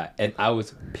 Yeah, and I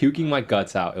was puking my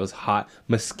guts out. It was hot.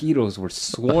 Mosquitoes were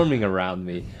swarming around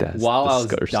me while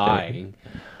disgusting. I was dying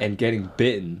and getting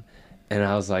bitten. And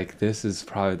I was like, this is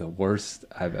probably the worst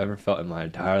I've ever felt in my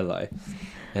entire life.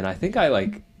 And I think I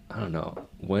don't know,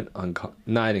 went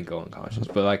no, I didn't go unconscious,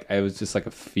 but like it was just like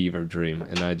a fever dream,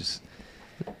 and I just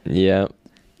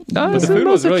but the food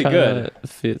was really good.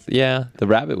 Yeah, the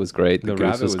rabbit was great. The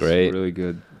rabbit was great. Really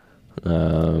good.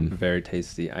 Very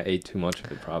tasty. I ate too much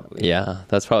of it probably. Yeah,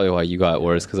 that's probably why you got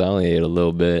worse, because I only ate a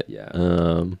little bit. Yeah.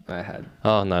 I had.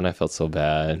 Oh no, I felt so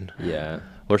bad. Yeah.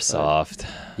 We're soft.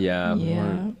 Yeah.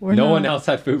 No one else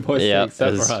had food poisoning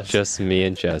except for us. Just me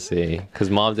and Jesse. Because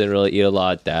mom didn't really eat a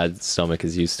lot. Dad's stomach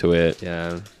is used to it.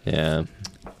 Yeah.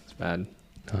 It's bad.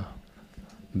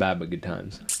 Bad but good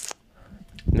times.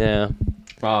 Yeah.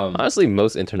 Honestly,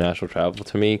 most international travel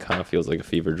to me kind of feels like a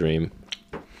fever dream.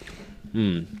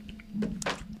 Can't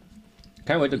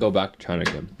wait to go back to China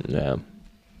again. Yeah.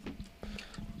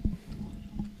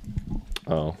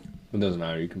 Oh. It doesn't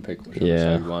matter. You can pick whichever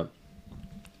side you want.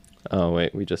 Oh,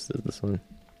 wait. We just did this one.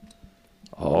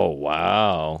 Oh,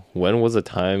 wow. When was a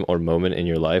time or moment in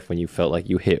your life when you felt like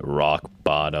you hit rock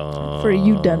bottom? For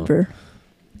you, Denver.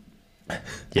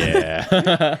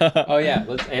 Yeah. Oh, yeah.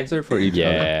 Let's answer for each other.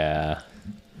 Yeah.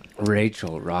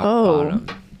 Rachel, rock bottom.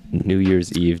 New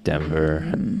Year's Eve,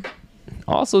 Denver.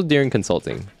 Also during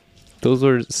consulting. Those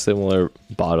were similar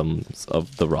bottoms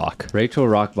of the rock. Rachel,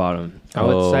 rock bottom. I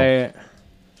would say...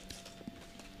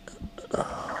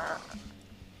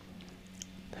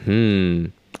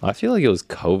 I feel like it was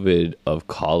COVID of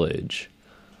college.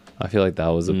 I feel like that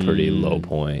was a pretty low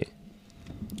point.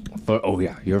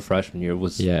 Your freshman year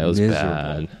was it was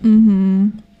miserable.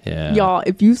 bad. Yeah. Y'all,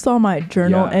 if you saw my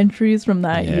journal entries from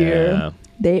that year,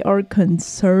 they are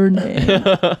concerning.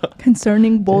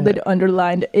 Concerning, bolded,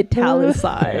 underlined,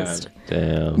 italicized.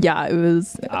 Damn. Yeah, it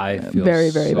was I feel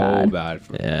very, very bad. bad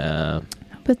for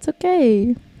But it's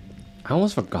okay. I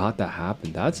almost forgot that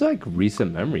happened. That's like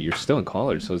recent memory. You're still in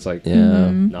college, so it's like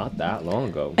not that long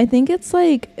ago. I think it's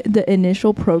like the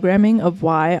initial programming of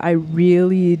why I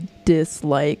really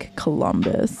dislike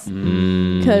Columbus.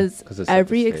 Because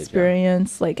every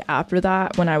experience, like after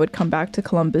that, when I would come back to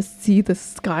Columbus, see the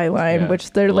skyline,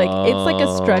 which they're like, it's like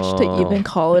a stretch to even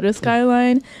call it a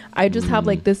skyline. I just have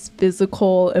like this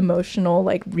physical, emotional,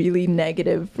 like really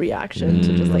negative reaction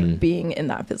to just like being in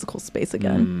that physical space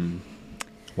again.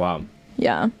 Wow.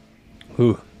 Yeah.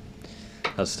 Whew.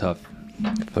 That's tough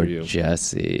For you.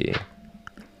 Jesse.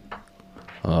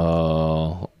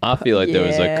 Oh, I feel like there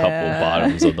was a couple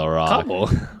bottoms of the rock.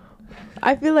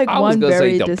 I feel like one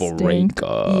very distinct.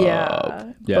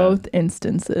 Breakup. Both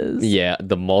instances. Yeah,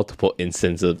 the multiple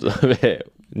instances of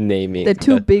it. Naming the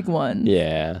two big ones.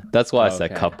 Yeah, that's why I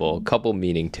said couple. Couple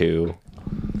meaning two.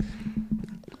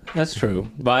 That's true,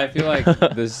 but I feel like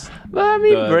this.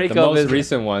 Breakup the most is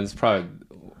recent one's probably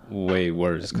way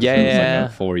worse. Yeah, it was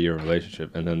like a 4-year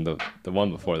relationship, and then the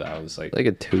one before that was like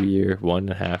a 2-year,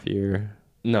 1.5 year.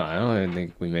 No, I don't even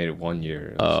think we made it 1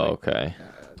 year. It was okay.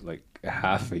 Like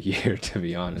half a year, to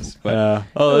be honest. But yeah.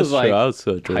 it was like I was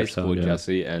so high school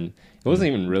Jesse, and it wasn't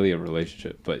even really a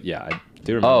relationship. But yeah,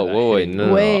 Do you remember that wait, hit?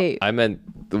 no. Wait. I meant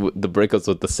the breakups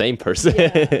with the same person.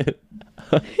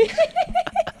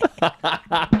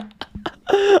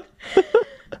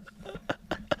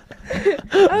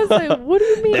 I was like, what do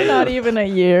you mean not even a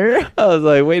year? I was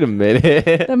like, wait a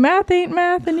minute. The math ain't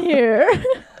math in here.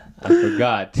 I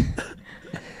forgot.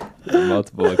 The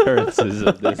multiple occurrences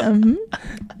of this.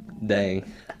 Dang.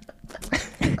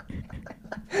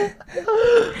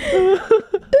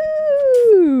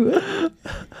 Ooh.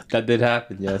 That did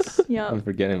happen, yes. Yeah. I'm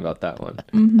forgetting about that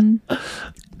one.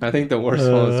 I think the worst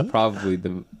one was probably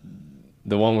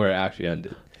the one where it actually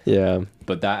ended. Yeah.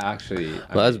 But that actually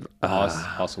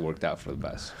also worked out for the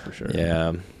best, for sure.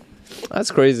 Yeah.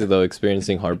 That's crazy, though,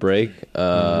 experiencing heartbreak.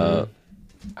 I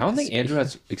don't think Andrew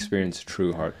has experienced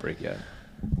true heartbreak yet.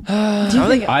 I I don't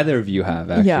think either of you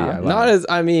have, actually. Yeah. Not as,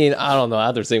 I mean, I don't know.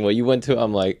 After seeing what you went to,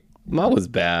 I'm like, mine was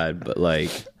bad, but like,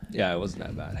 Yeah, it wasn't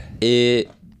that bad. it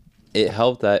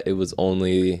helped that it was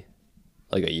only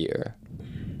like a year.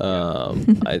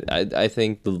 I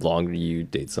think the longer you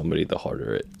date somebody, the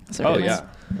harder it. Oh, Certainly.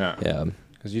 Yeah.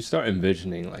 Because you start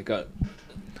envisioning like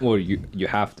you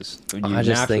have to. You I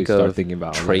just naturally think start of thinking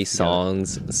about Trey life together.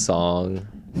 Songz song.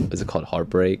 Is it called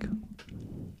Heartbreak?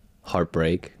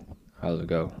 Heartbreak. How's it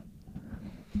go?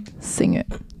 Sing it.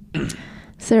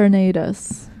 Serenade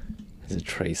us. Is it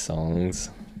Trey Songz?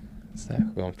 Is that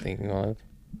who I'm thinking of?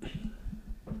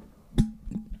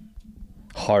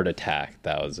 Heart Attack.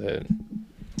 That was it.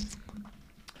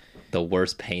 The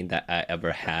worst pain that I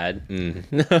ever had.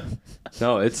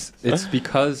 No, it's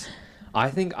because I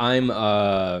think I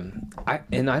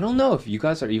don't know if you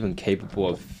guys are even capable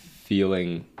of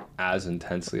feeling as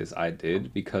intensely as I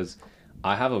did, because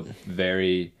I have a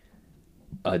very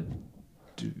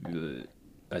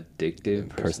addictive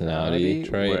personality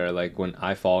trait. where like when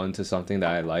I fall into something that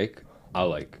I like, I'll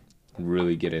like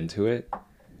really get into it.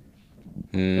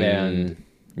 And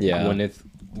yeah,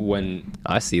 when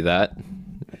I see that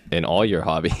in all your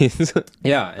hobbies.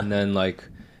 yeah, and then like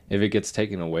if it gets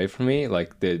taken away from me,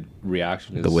 like the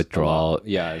reaction is The withdrawal,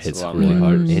 it's hits a lot really more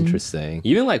hard. worse. Interesting.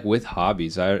 Even like with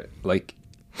hobbies, I go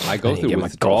I need to through get my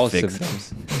withdrawal golf fix.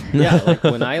 symptoms. Yeah, like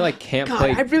when I like can't God,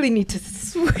 play. I really need to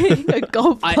swing a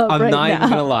golf club I'm right not now. even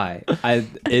gonna lie.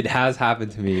 It has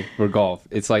happened to me for golf.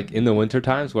 It's like in the winter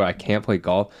times where I can't play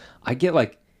golf, I get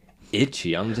like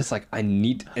itchy. I'm just like I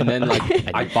need, and then like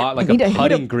I bought like need to a hit a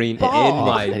putting green in ball.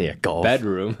 I need my a golf.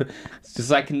 bedroom, just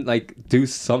so I can like do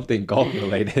something golf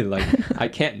related. Like I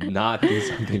can't not do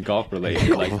something golf related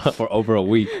like for over a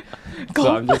week.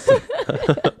 So I'm just,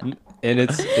 and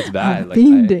it's bad. Like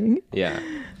Fiending. yeah.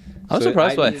 I'm So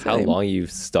surprised by I- how long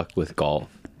you've stuck with golf.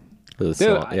 For the Dude,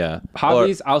 song. Yeah.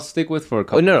 Hobbies I'll stick with for a Oh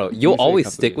couple. no, you'll usually a always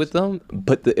couple stick years. with them,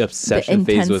 but the obsession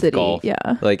phase with intensity, golf, yeah.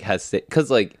 like has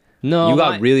because like No, you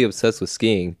got I- really obsessed with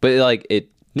skiing, but like it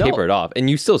No. tapered off, and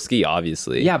you still ski,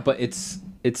 obviously. Yeah, but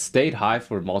it stayed high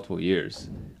for multiple years.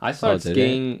 I started did it?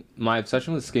 skiing. My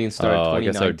obsession with skiing started Oh, I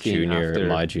guess our 2019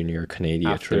 my junior Canada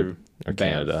after trip or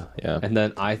Banff. Canada, yeah. And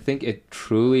then I think it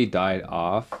truly died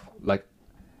off like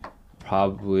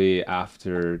probably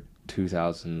after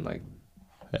 2000 like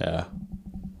Yeah.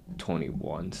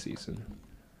 21 season.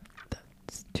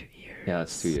 It's 2 years. Yeah,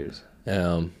 that's 2 years.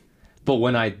 But But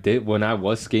when I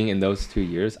was skiing in those 2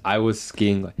 years, I was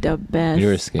skiing like The best. you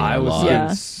were skiing I a was lot. skiing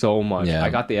Yeah. so much. Yeah. I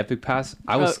got the Epic Pass.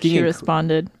 I was Oh, skiing. she in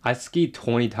responded. I skied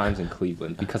 20 times in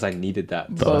Cleveland because I needed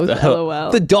that. Both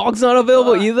LOL. The dog's not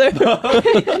available either.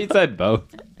 She said both.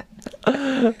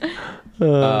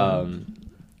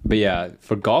 But yeah,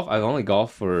 for golf, I've only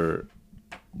golfed for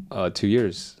 2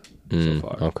 years so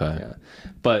far. okay. Yeah.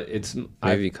 But it's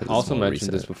Maybe 'cause I've it's also more mentioned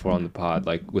this recent. before on the pod.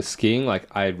 Like with skiing, like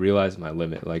I realized my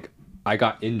limit. Like I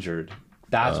got injured.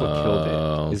 That's what killed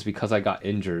it. Is because I got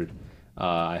injured.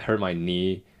 I hurt my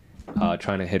knee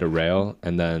trying to hit a rail,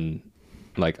 and then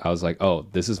like I was like, oh,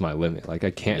 this is my limit. Like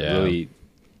I can't Yeah. really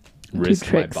risk my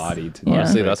tricks. body to Yeah.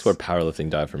 Honestly, tricks. that's where powerlifting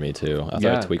died for me too. After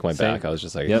I Yeah, tweaked my same. back, I was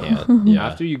just like, Yep. I can't. Yeah.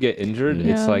 After you get injured,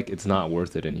 Yeah. it's like it's not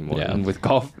worth it anymore. Yeah. And with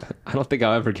golf, I don't think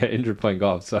I'll ever get injured playing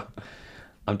golf, so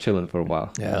I'm chilling for a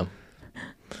while. Yeah.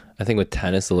 I think with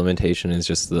tennis, the limitation is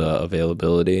just the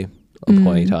availability of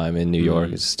playing time in New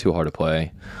York. It's just too hard to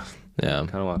play. Yeah. I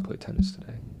kind of want to play tennis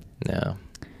today. Yeah.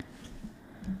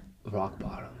 Rock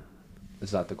bottom.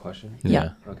 Is that the question? Yeah.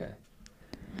 Okay.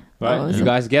 Well, All right, is you it-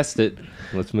 guys guessed it.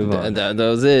 Let's move on. That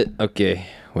was it. Okay.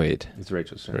 Wait. It's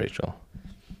Rachel's turn. Rachel.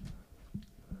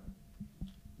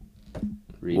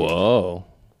 Read it. Whoa.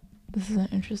 This is an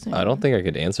interesting. I don't think I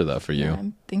could answer that for you. Yeah,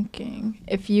 I'm thinking,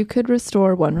 if you could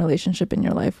restore one relationship in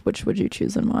your life, which would you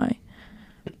choose and why?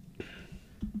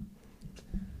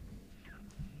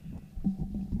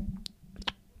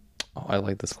 Oh, I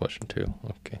like this question too.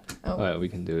 Okay. Oh. All right, we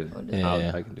can do it.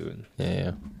 Yeah. I can do it.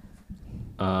 Yeah.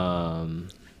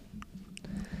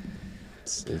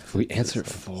 If we answer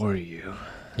for you.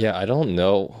 Yeah, I don't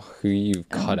know who you've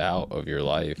cut out of your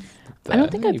life. I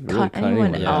don't think I've you've really cut cut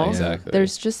anyone anyone out. out. Yeah, exactly.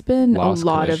 There's just been Lost a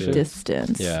lot connection. of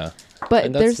distance. Yeah. But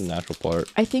And that's there's, the natural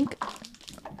part. I think,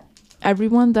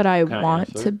 everyone that I Can I want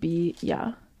answer? to be,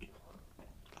 yeah.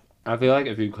 I feel like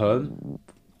if you could,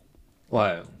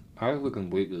 like, how we can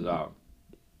bleep this out?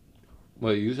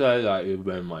 Well, you said that you've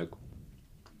been like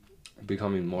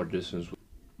becoming more distant.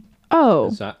 Oh,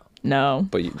 Is that? no.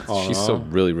 But she's still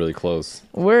really, really close.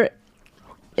 We're,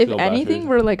 if Still anything, bastard.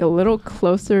 we're like a little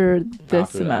closer this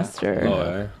After that? semester. Oh,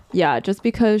 yeah. Yeah, just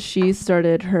because she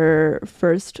started her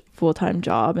first full-time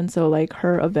job, and so like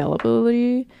her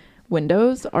availability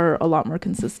windows are a lot more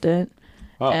consistent.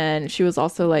 Oh. And she was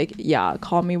also like, yeah,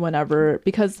 call me whenever,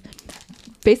 because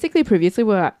basically previously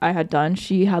what I had done,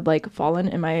 she had like fallen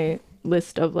in my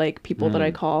list of like people that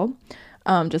I call,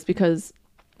 just because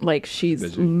like she's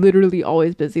Busy. literally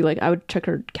always busy. Like I would check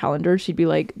her calendar, she'd be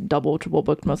like double, triple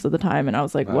booked most of the time, and I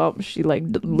was like, well, she like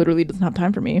literally doesn't have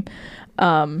time for me.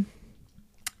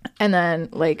 And then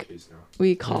like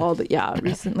we called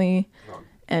recently,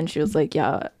 and she was like,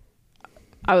 yeah.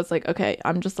 I was like, okay,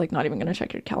 I'm just like not even gonna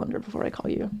check your calendar before I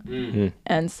call you.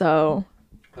 And so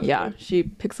she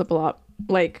picks up a lot,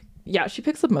 like she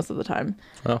picks up most of the time.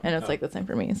 And it's like the same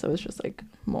for me, so it's just like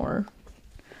more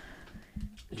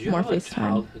FaceTime.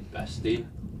 childhood bestie?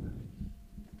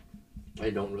 I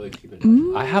don't really keep in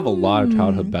touch. I have a lot of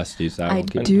childhood besties that I I don't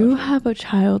keep in do touch with. have a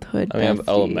childhood I mean, I have bestie.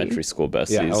 elementary school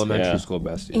besties. Yeah, elementary school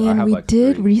besties. I And have we like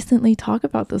did 3. recently talk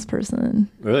about this person.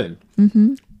 Really?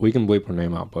 We can bleep her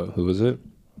name out, but who is it?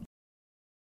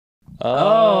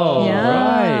 Oh,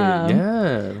 Yeah. right.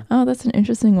 Yeah. Oh, that's an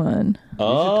interesting one. We should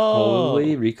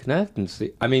totally reconnect and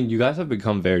see. I mean, you guys have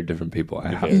become very different people. I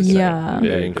have to say. Yeah.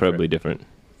 Very incredibly different.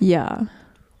 Yeah.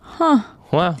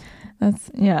 Wow. That's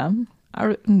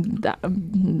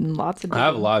lots of I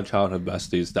have a lot of childhood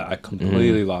besties that I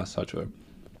completely lost touch with.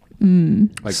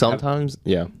 Like Sometimes,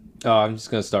 yeah. I'm just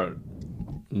gonna start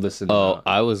listening. Oh,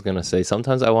 I was gonna say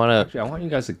sometimes I want to. Actually, I want you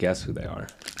guys to guess who they are.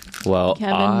 Well,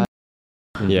 Kevin.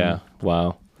 yeah.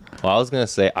 Wow. Well, I was gonna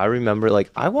say I remember like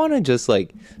I want to just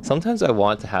like sometimes I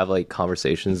want to have like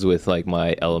conversations with like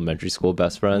my elementary school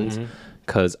best friends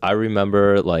because I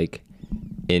remember like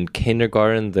in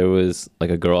kindergarten there was like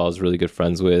a girl I was really good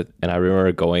friends with, and I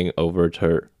remember going over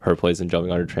to her place and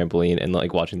jumping on her trampoline and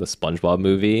like watching the SpongeBob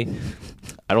movie.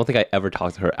 I don't think I ever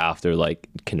talked to her after like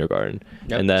kindergarten.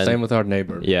 Yep, And then same with our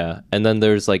neighbor. yeah, and then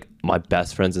there's like my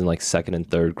best friends in like second and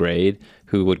third grade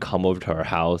who would come over to our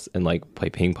house and like play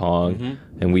ping pong,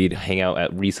 and we'd hang out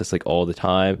at recess like all the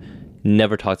time.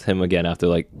 Never talked to him again after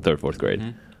like third, fourth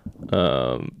grade.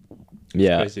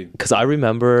 Yeah, crazy. because I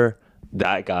remember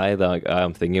that guy that like,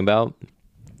 I'm thinking about.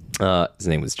 His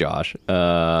name was Josh.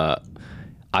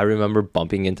 I remember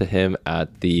bumping into him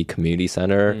at the community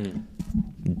center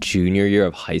junior year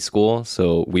of high school.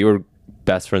 So we were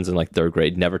best friends in like third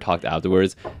grade, never talked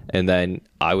afterwards. And then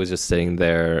I was just sitting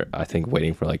there, I think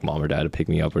waiting for like mom or dad to pick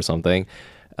me up or something,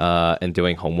 and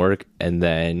doing homework. And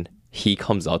then he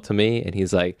comes up to me and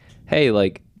he's like, hey,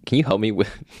 like, can you help me with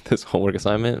this homework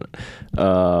assignment?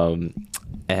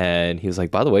 And he was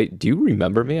like, by the way, do you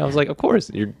remember me? I was like, of course,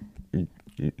 you're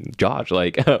Josh,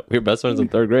 like we were best friends in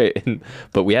third grade,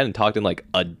 but we hadn't talked in like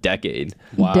a decade.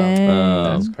 Wow. Dang.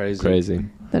 That's crazy.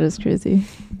 That is crazy.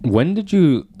 When did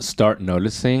you start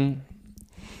noticing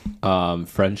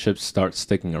friendships start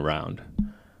sticking around?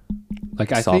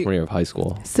 Like I Sophomore think year of high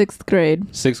school. 6th grade.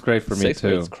 6th grade for me Sixth too.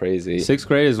 grade's crazy. 6th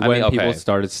grade is I when mean, people okay.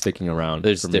 started sticking around.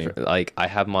 There's for different. Me. Like I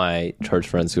have my church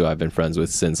friends who I've been friends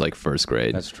with since like first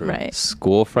grade. That's true. Right.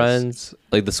 School friends,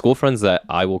 like the school friends that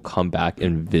I will come back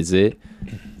and visit,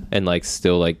 and like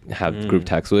still like have group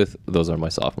texts with. Those are my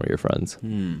sophomore year friends.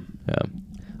 Yeah.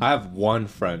 I have one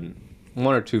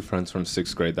or two friends from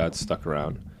 6th grade that stuck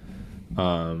around.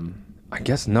 I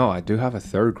guess no, I do have a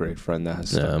 3rd grade friend that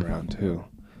has stuck around too.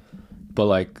 But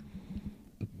like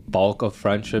bulk of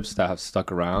friendships that have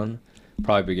stuck around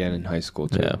probably began in high school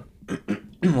too. Yeah.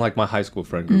 Like my high school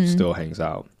friend group still hangs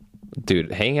out.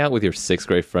 Dude, hanging out with your 6th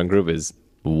grade friend group is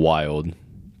wild.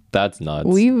 That's nuts.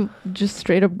 We've just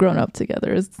straight up grown up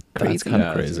together. It's crazy. That's kind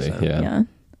Yeah, of that's crazy. insane. Yeah.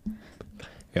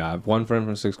 Yeah, I have one friend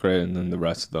from 6th grade, and then the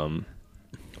rest of them,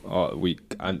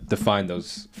 I defined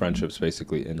those friendships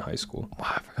basically in high school.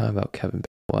 Wow, I forgot about Kevin.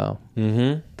 Wow.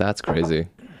 Mm-hmm. That's crazy.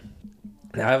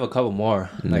 I have a couple more,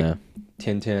 like Yeah.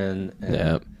 Tintin. And,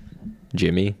 Yeah.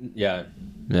 Jimmy. Yeah.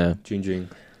 Yeah. Junjing.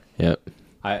 Yep.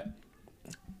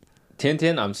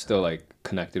 Tintin, I'm still like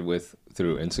connected with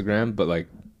through Instagram, but like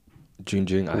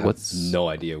Junjun, I have no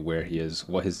idea where he is.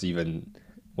 What's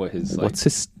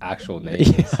his actual name?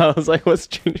 Yeah, I was like, what's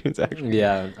Junjun's actual name?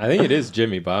 Yeah, I think it is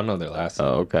Jimmy, but I don't know their last name.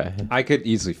 Oh, okay. I could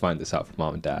easily find this out from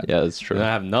mom and dad. Yeah, that's true. And I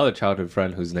have another childhood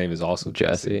friend whose name is also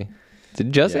Jesse.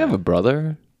 Did Jesse have a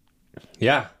brother?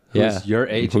 Yeah. Who's your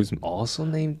age? Who's also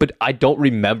named? But I don't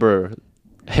remember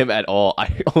him at all.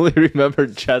 I only remember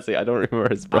Jesse. I don't remember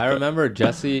his brother. I remember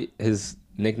Jesse. His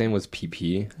nickname was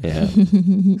PP. Yeah.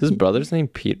 His brother's name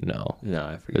Pete? No,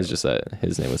 I forget. It was just that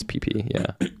his name was PP.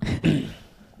 Yeah.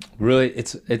 Really,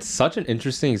 it's such an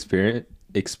interesting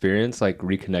experience like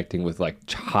reconnecting with like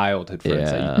childhood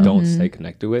friends that you don't stay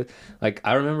connected with. Like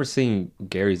I remember seeing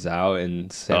Gary Zhao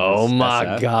and oh my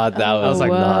SF. God, that was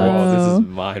like, whoa, this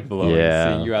is mind blowing.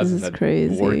 Yeah, seeing you as a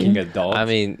crazy. working adult. I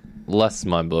mean, less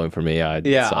mind blowing for me. I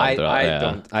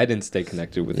didn't stay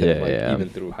connected with him even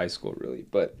through high school really,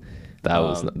 but that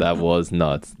was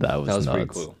nuts. That was nuts. Pretty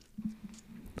cool.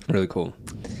 Really cool.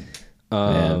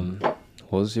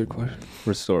 What was your question?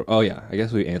 Restore. Oh yeah, I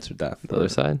guess we answered that. The other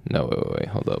side? No, wait.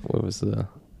 Hold up. What was the?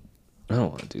 I don't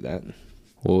want to do that.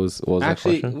 What was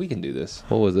actually, that question? We can do this.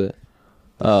 What was it?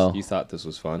 Oh, you thought this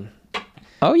was fun?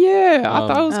 Oh yeah, I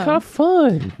thought it was kind of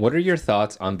fun. What are your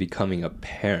thoughts on becoming a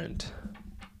parent?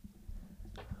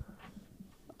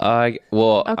 I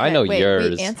know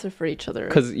yours. We answer for each other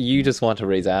because you just want to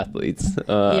raise athletes.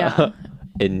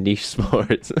 In niche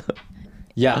sports.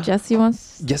 Yeah. Jesse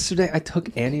wants. Yesterday, I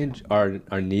took Annie and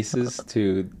our nieces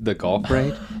to the golf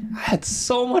range. I had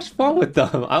so much fun with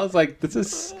them. I was like,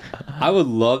 I would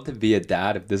love to be a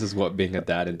dad if this is what being a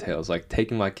dad entails. Like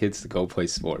taking my kids to go play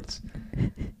sports.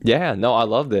 Yeah, no, I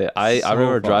loved it. I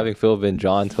remember driving Philip and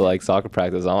John to like soccer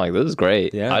practice. I'm like, this is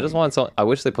great. Yeah. I just want some. I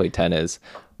wish they played tennis,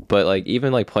 but like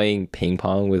even like playing ping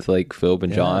pong with like Philip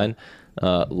and John,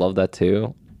 love that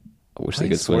too. I wish they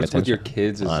could swing sports with your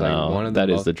kids is like one of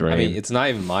the is the dream. I mean, it's not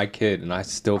even my kid, and I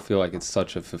still feel like it's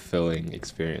such a fulfilling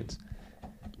experience.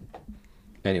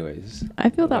 Anyways, I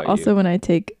feel that also when I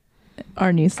take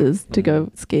our nieces to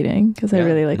go skating because I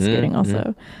really like skating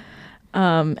also.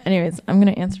 Anyways, I'm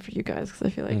gonna answer for you guys because I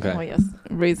feel like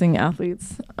raising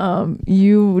athletes.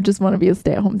 You just want to be a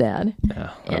stay-at-home dad.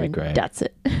 Yeah, that'd be great. That's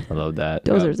it. I love that.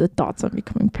 Those are the thoughts on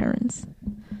becoming parents.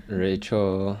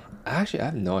 Rachel, actually, I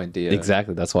have no idea.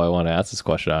 Exactly. That's why I want to ask this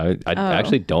question. I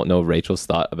actually don't know Rachel's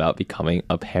thought about becoming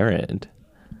a parent.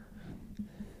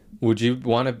 Would you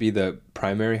want to be the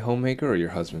primary homemaker or your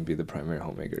husband be the primary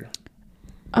homemaker?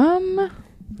 Do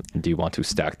you want to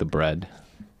stack the bread?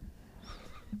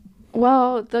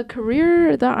 Well, the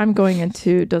career that I'm going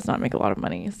into does not make a lot of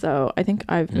money. So I think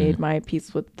I've made my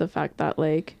peace with the fact that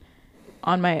like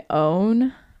on my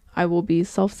own, I will be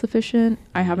self-sufficient.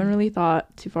 I haven't really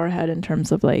thought too far ahead in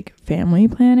terms of like family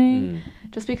planning,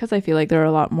 just because I feel like there are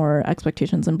a lot more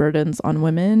expectations and burdens on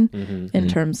women in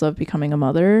terms of becoming a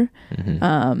mother.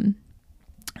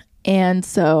 And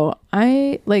so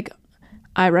I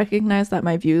recognize that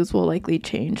my views will likely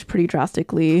change pretty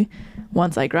drastically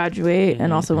once I graduate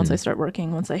and also once I start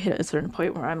working, once I hit a certain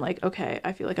point where I'm like, okay,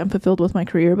 I feel like I'm fulfilled with my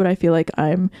career, but I feel like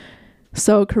I'm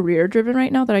so career driven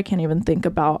right now that I can't even think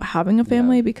about having a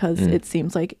family because it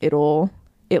seems like they're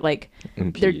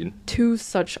two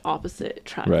such opposite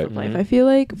tracks of life. I feel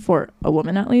like for a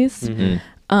woman at least.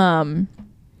 But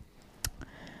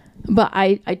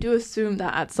I do assume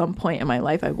that at some point in my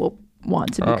life I will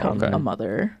want to become a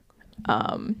mother.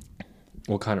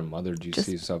 What kind of mother do you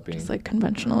see yourself being? Just like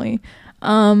conventionally.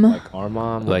 Like our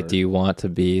mom? Like, do you want to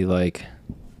be like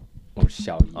or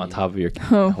on top of your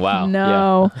wow.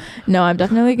 No, I'm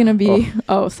definitely gonna be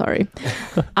sorry.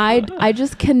 I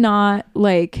just cannot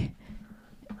like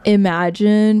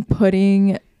imagine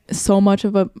putting so much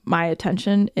of my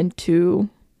attention into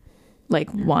like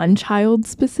one child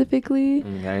specifically.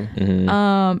 Okay.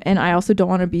 And I also don't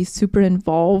want to be super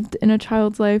involved in a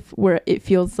child's life where it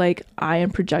feels like I am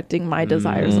projecting my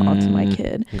desires onto my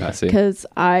kid. Because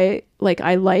I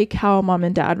like how mom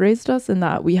and dad raised us and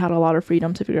that we had a lot of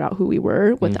freedom to figure out who we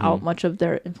were without much of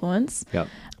their influence. Yep.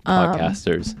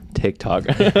 Podcasters, TikTok.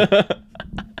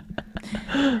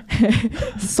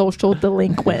 Social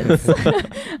delinquents.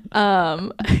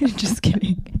 Just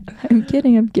kidding. I'm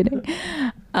kidding.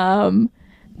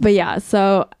 But yeah,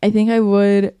 so I think I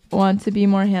would want to be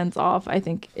more hands off. I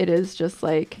think it is just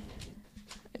like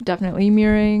definitely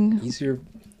mirroring. Easier,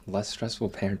 less stressful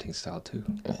parenting style too.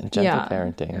 Gentle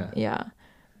parenting. Yeah.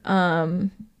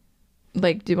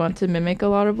 Like, do you want to mimic a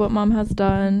lot of what mom has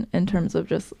done in terms of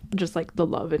just like the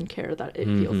love and care that it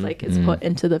feels like is put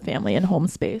into the family and home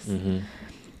space?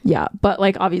 Yeah, but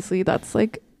like obviously that's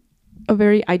like a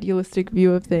very idealistic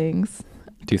view of things.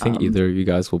 Do you think either of you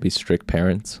guys will be strict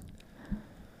parents?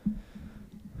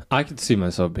 I could see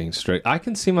myself being strict. I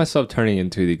can see myself turning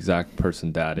into the exact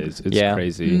person Dad is. It's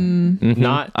crazy.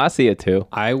 Not. I see it too.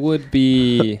 I would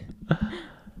be.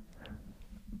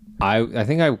 I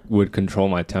think I would control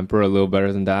my temper a little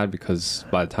better than Dad, because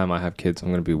by the time I have kids, I'm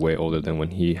going to be way older than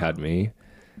when he had me.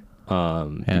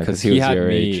 Because he had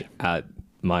me at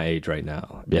my age right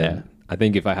now. Yeah. And I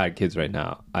think if I had kids right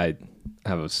now, I'd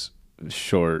have a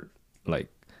short, like,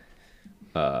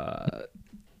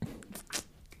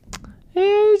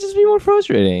 it'd just be more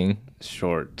frustrating.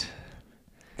 short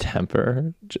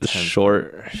Temper. Just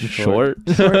temper. short.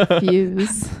 Short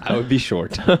fuse. I would be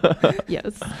short.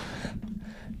 Yes.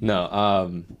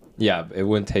 No, yeah, it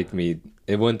wouldn't take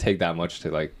that much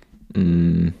to like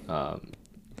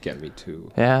get me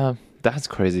to. Yeah, that's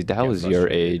crazy. That was your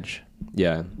frustrated. age.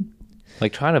 Yeah.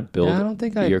 Like trying to build I don't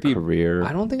think career.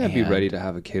 I don't think I'd be ready to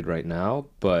have a kid right now,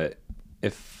 but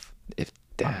if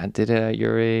Dad did it at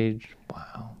your age,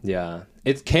 wow. yeah,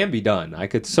 it can be done. I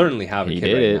could certainly have a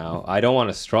kid right now. I don't want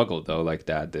to struggle though like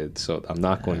Dad did, so I'm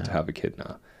not going to have a kid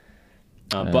now.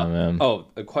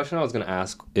 The question I was going to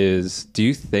ask is, do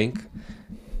you think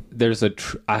there's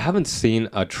I haven't seen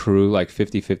a true like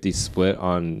 50-50 split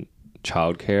on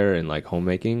childcare and like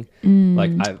homemaking.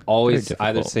 Like I've always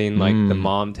either seen like the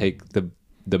mom take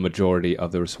the majority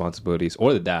of the responsibilities,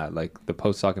 or the dad. Like the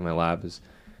postdoc in my lab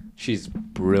she's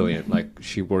brilliant. Like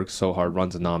she works so hard,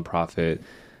 runs a nonprofit,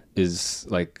 is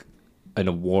like an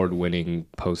award-winning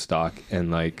postdoc,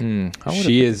 and like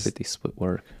she is 50 split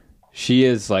work. She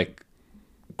is like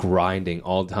grinding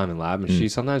all the time in lab, and she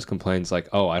sometimes complains like,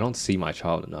 "Oh, I don't see my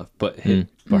child enough." But her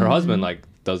husband like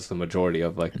does the majority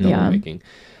of like the homemaking,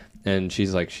 and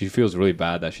she's like, she feels really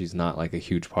bad that she's not like a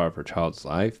huge part of her child's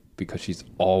life because she's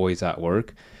always at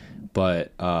work.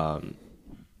 But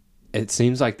it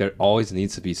seems like there always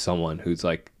needs to be someone who's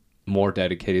like more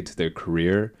dedicated to their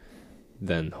career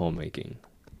than homemaking.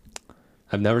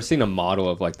 I've never seen a model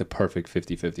of like the perfect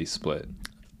 50-50 split.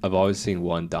 I've always seen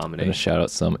one dominate. I'm gonna shout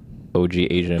out some OG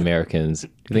Asian Americans.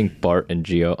 I think Bart and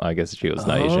Gio. I guess Gio's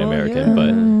not Asian American,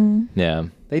 but yeah,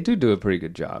 they do a pretty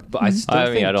good job. But I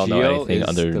think I don't know anything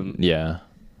other.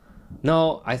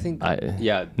 No, I think no they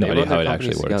idea run how their it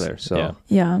actually companies works. together. So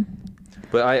Yeah.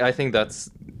 But I think that's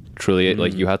truly it.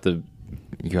 Like you have to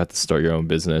start your own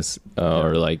business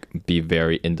or like be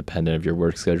very independent of your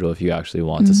work schedule if you actually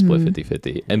want to split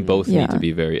 50-50, and both need to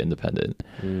be very independent.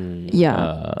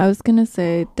 I was gonna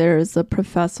say there's a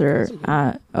professor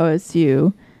at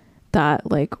OSU that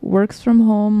like works from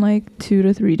home like 2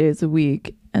 to 3 days a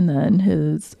week, and then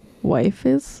his wife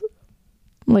is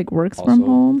like works also from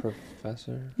home.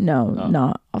 Professor? No,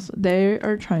 not also. They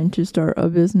are trying to start a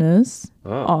business.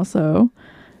 Also,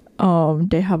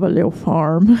 they have a little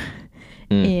farm.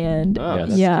 And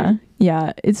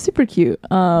it's super cute.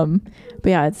 But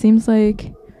yeah, it seems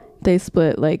like they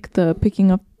split like the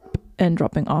picking up and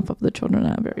dropping off of the children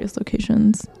at various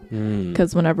locations.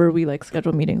 Because whenever we like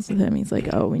schedule meetings with him, he's like,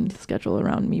 "Oh, we need to schedule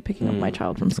around me picking up my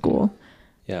child from school."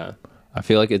 Yeah, I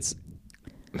feel like is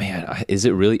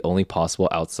it really only possible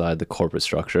outside the corporate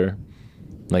structure,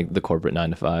 like the corporate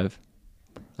 9 to 5?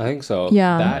 I think so.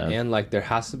 Yeah. And like there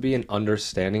has to be an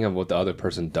understanding of what the other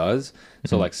person does.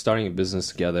 So like starting a business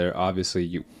together, obviously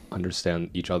you understand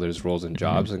each other's roles and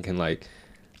jobs and can like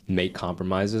make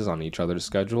compromises on each other's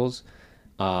schedules.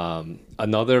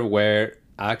 Another where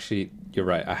actually you're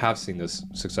right, I have seen this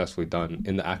successfully done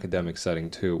in the academic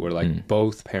setting too, where like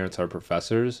both parents are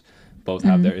professors, both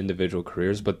have their individual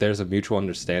careers, but there's a mutual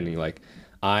understanding. Like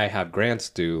I have grants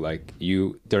due, like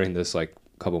you during this like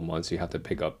couple months you have to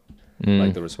pick up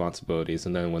like the responsibilities,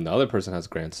 and then when the other person has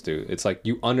grants due, it's like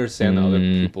you understand the other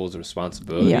people's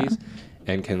responsibilities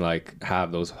and can like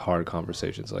have those hard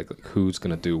conversations like who's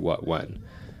gonna do what when.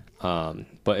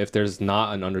 But if there's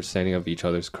not an understanding of each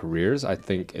other's careers, I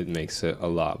think it makes it a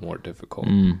lot more difficult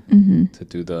to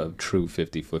do the true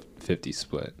 50-50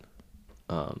 split.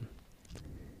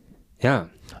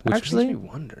 Which Actually, makes me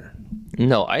wonder.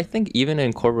 No, I think even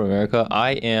in corporate America,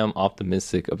 I am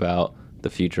optimistic about the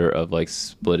future of like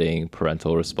splitting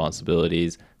parental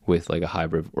responsibilities with like a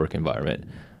hybrid work environment,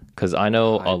 because I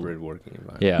know working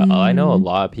environment. I know a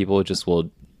lot of people just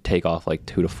will take off like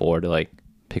 2 to 4 to like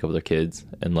pick up their kids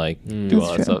and like do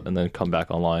all that stuff and then come back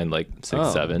online like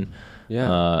 6, 7.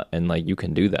 And like you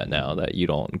can do that now that you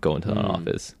don't go into an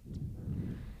office.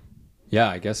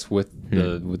 Yeah, I guess with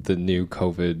the new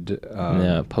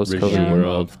COVID post-COVID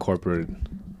world of corporate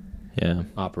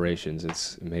operations,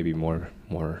 it's maybe more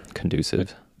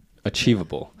conducive,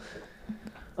 achievable.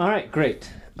 All right, great.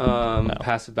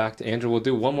 Pass it back to Andrew. We'll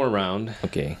do one more round.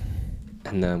 Okay,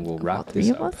 and then we'll wrap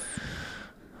this up.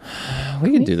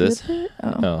 We can do this.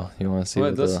 Oh. You want to see?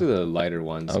 Well, let's do the lighter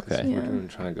ones. Okay. We're going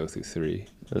to try and go through 3.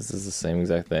 This is the same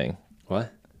exact thing.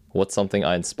 What? What's something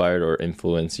I inspired or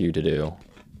influenced you to do?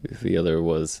 The other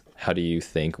was, how do you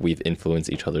think we've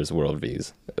influenced each other's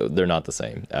worldviews? They're not the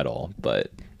same at all,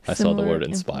 but I saw the word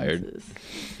inspired.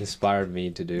 Inspired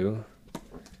me to do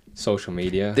social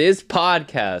media. This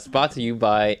podcast brought to you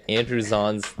by Andrew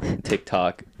Zahn's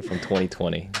TikTok from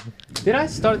 2020. Did I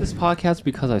start this podcast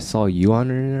because I saw you on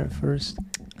the internet first?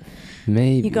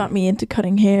 Maybe. You got me into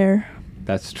cutting hair.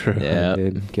 That's true. Yeah. I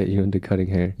did get you into cutting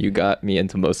hair. You got me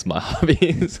into most of my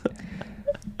hobbies.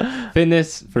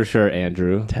 Fitness for sure,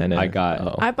 Andrew. Tennis. I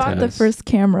got. I bought tennis. the first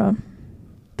camera.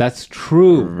 That's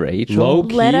true. Rachel?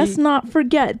 Low-key, Let us not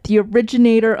forget the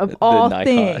originator of all Nikon.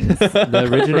 things. the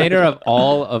originator of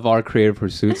all of our creative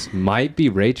pursuits might be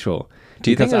Rachel. Do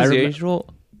you think Because it was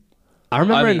Rachel? I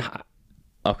remember I mean-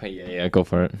 Okay, yeah, go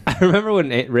for it. I remember when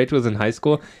Rachel was in high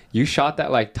school, you shot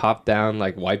that like top down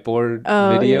like whiteboard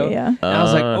video. Yeah. And I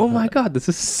was like, oh my God, this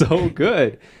is so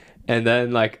good. And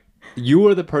then like you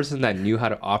were the person that knew how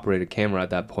to operate a camera at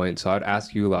that point. So I'd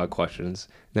ask you a lot of questions.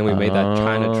 Then we made that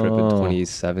China trip in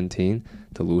 2017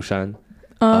 to Lushan.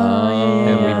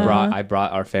 And I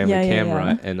brought our family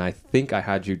camera and I think I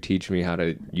had you teach me how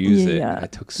to use it. I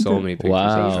took so many pictures.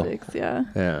 Wow. Basics, yeah.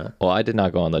 Yeah. Well, I did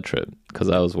not go on that trip because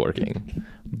I was working.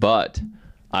 But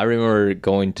I remember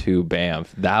going to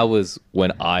Banff. That was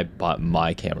when I bought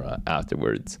my camera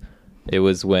afterwards. It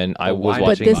was when I was why-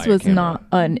 watching. But this was camera. not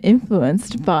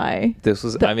uninfluenced by This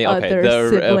was. the I mean, other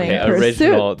sibling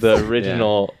original. pursuits. The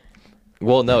original.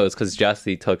 Well, no, it's because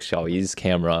Jesse took Xiaoyi's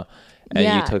camera. And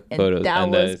Yeah, you took and photos, that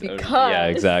and was then because- yeah,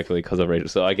 exactly because of Rachel.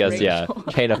 So I guess Rachel.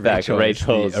 yeah, chain effect.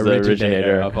 Rachel's the originator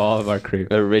originator of all of our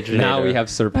creative. Originator. Now we have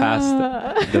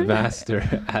surpassed the master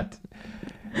at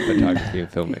photography and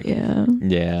filmmaking. Yeah.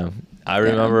 Yeah. I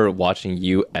remember watching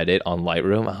you edit on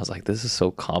Lightroom. I was like, this is so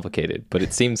complicated, but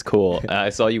it seems cool. And I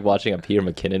saw you watching a Peter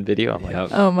McKinnon video. I'm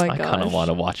like, Oh my I gosh. kind of want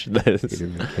to watch this.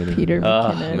 Peter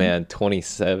Oh, McKinnon. man.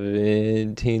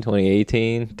 2017,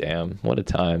 2018. Damn. What a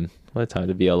time. What a time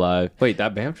to be alive. Wait,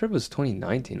 that Banff trip was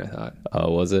 2019, I thought.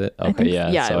 Oh, was it? think- Okay, yeah.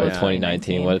 yeah, it Sorry, was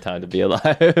 2019. 2019. What a time to be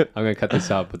alive. I'm going to cut this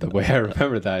out, but the way I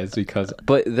remember that is because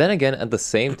But then again, at the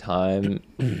same time,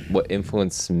 what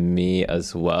influenced me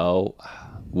as well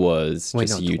was Wait,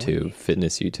 just no, YouTube,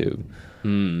 fitness YouTube.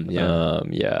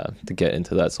 yeah. To get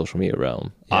into that social media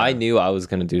realm. Yeah. I knew I was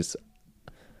gonna do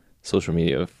social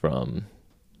media from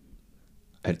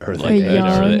An early like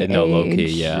A young low key,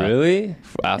 age. yeah. Really?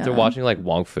 After Yeah. watching like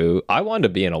Wong Fu, I wanted to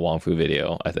be in a Wong Fu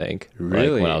video. I think Really?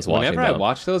 like, when I was watching Whenever I them.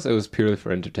 watched those, it was purely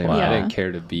for entertainment. Wow. I didn't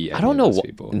care to be. I don't know.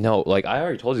 People. No, like I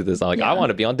already told you this. I'm like, I Yeah. want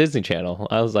to be on Disney Channel.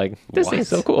 I was like, this What? seems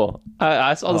so cool.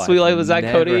 I saw the Oh, Sweet I've Life of Zach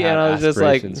never Cody, had and I was just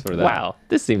like, aspirations for that. wow,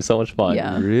 this seems so much fun.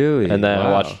 Yeah. Really? And then I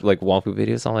Wow. watched like Wong Fu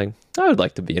videos. I'm like, I would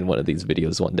like to be in one of these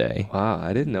videos one day. Wow,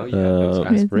 I didn't know you had those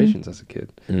Crazy. aspirations as a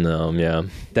kid. No, yeah.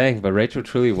 Dang, but Rachel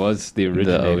truly was the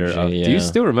originator OG, of. Do yeah. you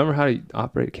still remember how to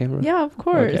operate a camera? Yeah, of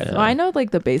course. Okay. Well, I know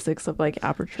like the basics of like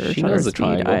aperture, She shutter knows the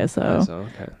speed, triangle. ISO. So,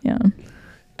 okay. Yeah.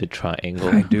 The triangle.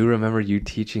 I do remember you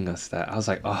teaching us that. I was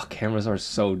like, oh, cameras are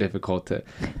so difficult to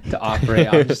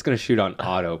operate. I'm just going to shoot on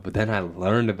auto. But then I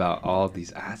learned about all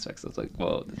these aspects. I was like,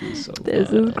 whoa, this is so This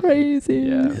fun. is crazy.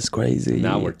 Yeah. It's crazy.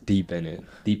 Now we're deep in it.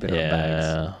 Deep in our bags.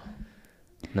 yeah.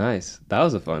 Nice. That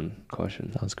was a fun question.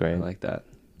 That was great. I like that.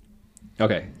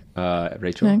 Okay.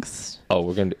 Rachel. Next. Oh,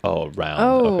 we're gonna do round.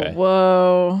 Oh, Okay.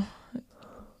 whoa.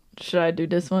 Should I do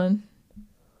this one?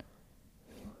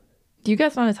 Do you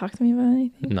guys want to talk to me about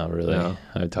anything? Not really. No.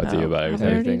 I talked to you No. about Have I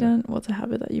everything. already done? What's a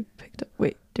habit that you picked up?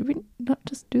 Wait, did we not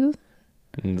just do this?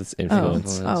 And this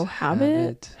influence. Oh,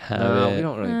 habit? No, Habit. we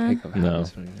don't really pick up No.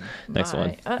 habits. or anything. Next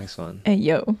one. Next one. Hey,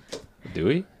 yo. Do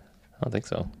we? I don't think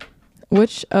so.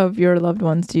 Which of your loved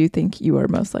ones do you think you are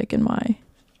most like and why?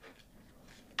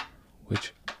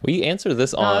 Which? We answer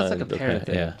this on. that's like a the- parent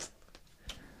thing. Yeah.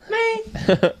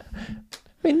 I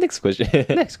mean, next question.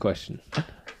 Next question.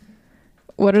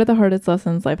 What are the hardest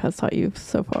lessons life has taught you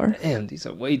so far? Damn, these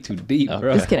are way too deep, Okay.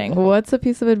 bro. Just kidding. What's a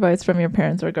piece of advice from your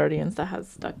parents or guardians that has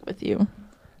stuck with you?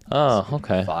 Oh,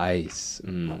 okay. Advice.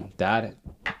 Dad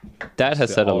Dad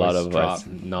has said a lot always of drop us.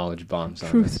 knowledge bombs on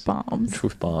Truth us. bombs.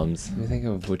 Truth bombs. Let me think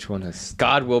of which one has.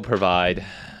 God will provide.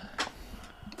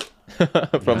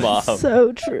 From mom.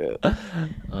 So true.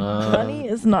 Money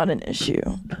is not an issue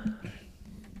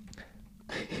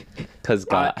Because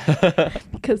God.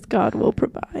 because God will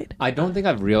provide. I don't think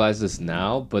I've realized this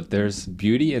now, but there's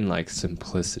beauty in like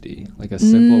simplicity, like a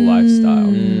simple lifestyle.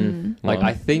 Like Well,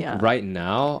 I think yeah. right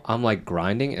now I'm like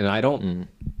grinding, and I don't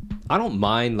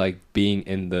mind like being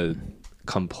in the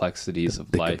complexities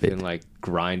of life and like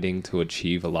grinding to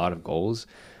achieve a lot of goals.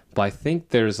 But I think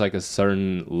there's like a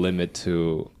certain limit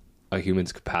to a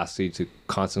human's capacity to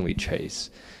constantly chase.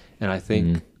 And I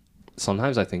think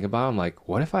sometimes I think about it, I'm like,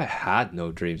 what if I had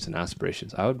no dreams and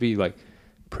aspirations? I would be like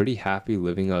pretty happy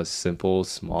living a simple,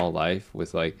 small life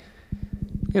with like,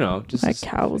 you know, just like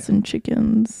cows and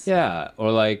chickens. Yeah.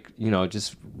 Or like, you know,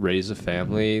 just raise a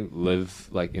family, live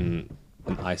like in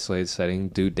an isolated setting,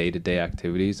 do day-to-day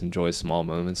activities, enjoy small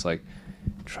moments like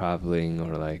traveling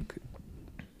or like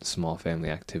small family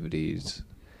activities.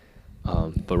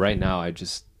 But right now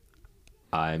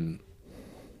I'm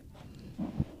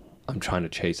trying to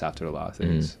chase after a lot of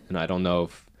things. And I don't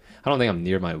think I'm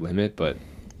near my limit, but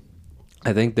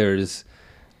I think there's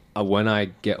when I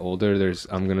get older,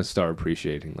 I'm gonna start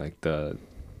appreciating like the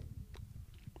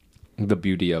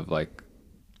beauty of like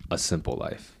a simple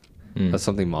life. That's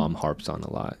something Mom harps on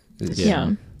a lot.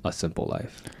 A simple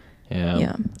life.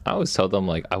 Yeah. I always tell them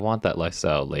like I want that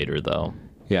lifestyle later though.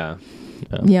 Yeah.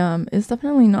 It's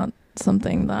definitely not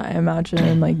something that I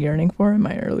imagine like yearning for in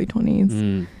my early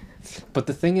 20s. But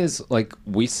the thing is, like,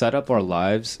 we set up our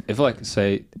lives. If like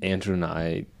say Andrew and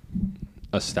I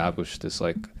established this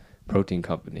like protein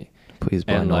company, please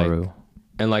buy Naru,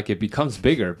 and like it becomes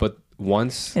bigger, but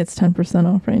once it's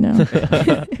 10% off right now.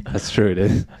 That's true. It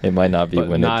is. It might not be but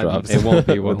when it drops. It won't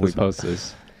be when we post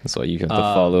this. That's why you have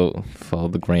to follow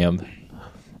the gram.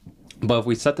 But if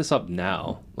we set this up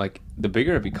now, like the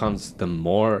bigger it becomes, the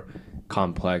more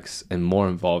complex and more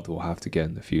involved we'll have to get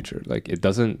in the future. Like it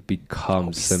doesn't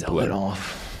become simpler. Sell it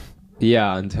off.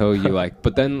 Yeah, until you like,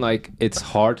 but then like it's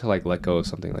hard to like let go of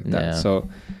something like that. So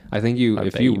I think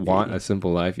if you want a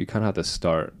simple life, you kind of have to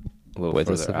start a little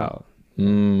further out.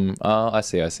 Oh, I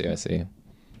see.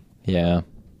 Yeah.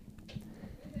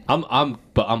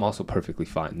 I'm also perfectly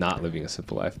fine not living a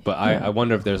simple life. But I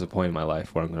wonder if there's a point in my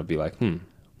life where I'm gonna be like,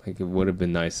 like it would have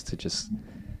been nice to just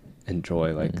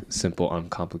enjoy like simple,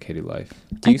 uncomplicated life.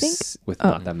 With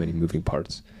not that many moving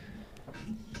parts.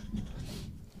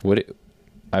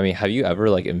 Have you ever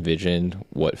like envisioned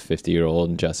what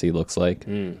 50-year-old Jesse looks like?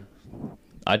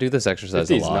 I do this exercise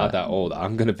a lot. He's not that old.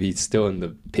 I'm gonna be still in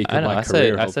the peak of my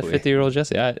career. I said 50-year-old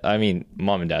Jesse. I mean,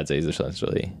 mom and dad's age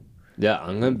essentially. Yeah,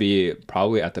 I'm gonna be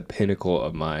probably at the pinnacle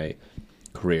of my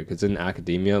career because in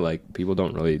academia, like people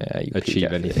don't really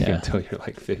achieve anything until you're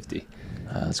like 50.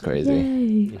 That's crazy.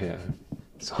 Yay. Yeah,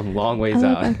 so I'm long ways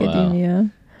out.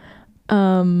 Academia.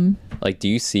 Wow. Like, do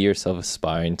you see yourself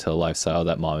aspiring to a lifestyle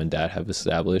that mom and dad have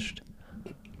established?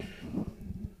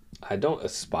 I don't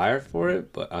aspire for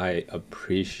it, but I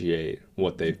appreciate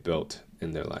what they've built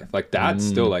in their life. Like dad's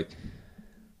still like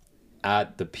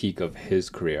at the peak of his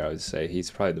career. I would say he's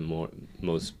probably the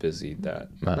most busy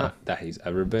not that he's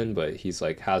ever been, but he's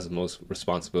like has the most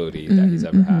responsibility that he's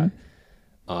ever had.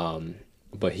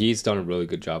 But he's done a really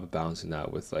good job of balancing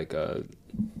that with like a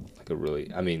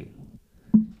really, I mean,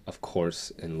 of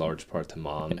course, in large part to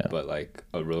mom, but like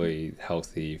a really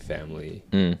healthy family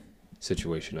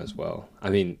situation as well. I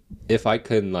mean, if I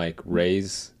could like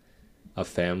raise a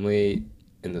family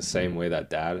in the same way that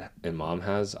dad and mom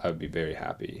has, I would be very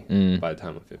happy by the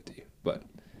time I'm 50. But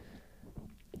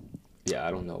yeah,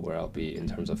 I don't know where I'll be in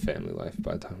terms of family life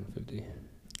by the time I'm 50.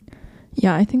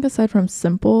 Yeah, I think aside from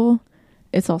simple,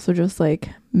 it's also just like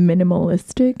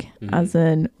minimalistic, as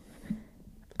in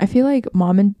I feel like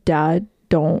mom and dad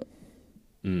don't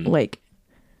like,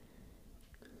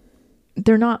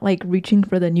 they're not like reaching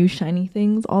for the new shiny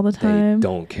things all the time. They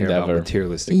don't care about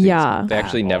materialistic things. Yeah. They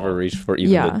actually never reach for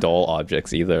even the dull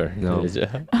objects either. No. They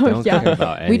don't care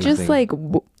about anything. We just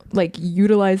like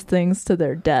utilize things to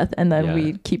their death, and then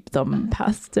we keep them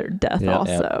past their death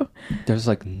also. Yeah. There's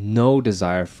like no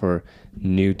desire for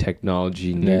new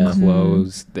technology, new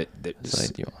clothes. It's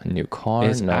like, you want a new car?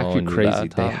 It's actually crazy.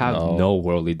 They have no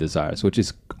worldly desires, which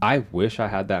is, I wish I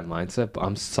had that mindset, but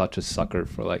I'm such a sucker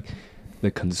for like the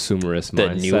consumerist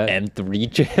mindset. The new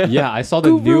M3. Yeah, I saw the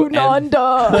Guru new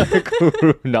Nanda.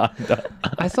 Guru Nanda.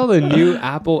 I saw the new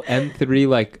Apple M3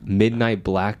 like midnight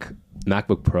black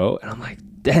MacBook Pro, and I'm like,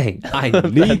 dang, I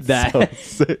need that. So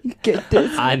sick. Get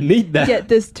this. I need that. Get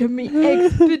this to me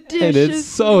expeditiously. And it's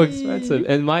so expensive.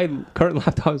 And my current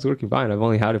laptop is working fine. I've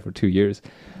only had it for 2 years.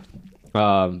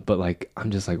 But like,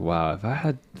 I'm just like, wow, if I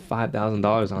had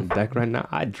 $5,000 on deck right now,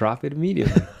 I'd drop it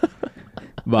immediately.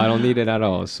 But I don't need it at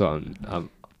all. So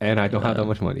and I don't have that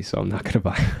much money, so I'm not gonna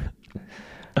buy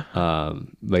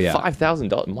it. But yeah,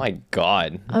 $5,000. My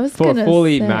God. I was for a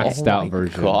fully say, maxed out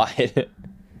version. God.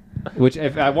 Which,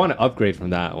 if I want to upgrade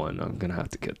from that one, I'm gonna have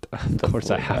to get. Of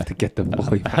course, I have to get the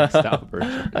fully maxed out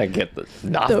version. I get the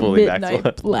not the fully maxed midnight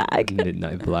one. black.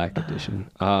 Midnight black edition.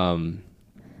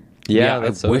 Yeah, I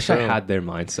that's so wish I true. had their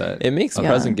mindset. It makes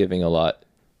present giving a lot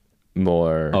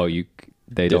more.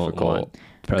 They don't want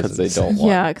because presents. they don't want.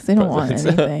 Yeah, because they don't want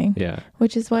presents. anything. Yeah.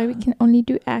 Which is why we can only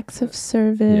do acts of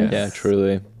service. Yes. Yeah,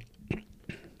 truly.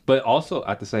 But also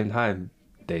at the same time,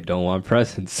 they don't want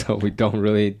presents, so we don't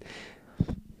really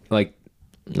like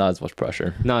Not as much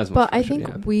pressure. not as much. But I pressure,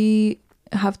 think we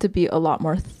have to be a lot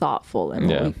more thoughtful in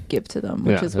what we give to them,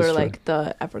 which is where that's true. like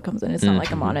the effort comes in. It's not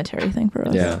like a monetary thing for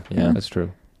us. Yeah, Yeah. that's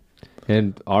true.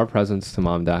 And our presents to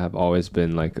mom and dad have always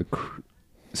been like a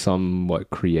somewhat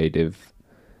creative,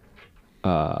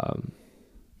 a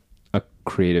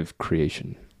creative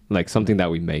creation, like something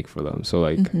that we make for them. So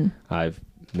like I've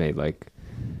made like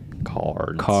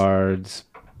cards,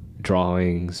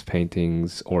 drawings,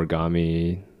 paintings,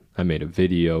 origami. I made a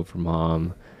video for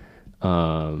mom,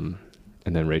 and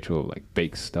then Rachel like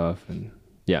bakes stuff, and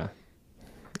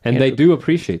and they do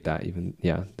appreciate that.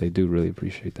 They do really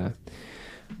appreciate that.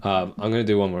 I'm gonna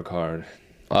do one more card.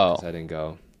 Oh, I didn't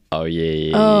go. Oh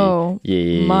yeah. Oh,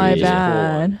 yeah. my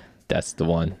bad. That's the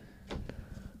one.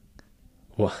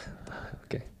 What?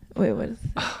 Okay. Wait, what is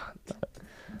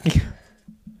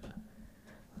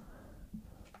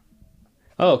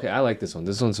Oh, okay. I like this one.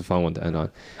 This one's a fun one to end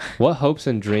on. What hopes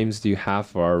and dreams do you have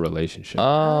for our relationship?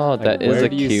 Oh, that is Where a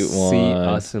do you cute one. see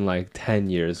us in like 10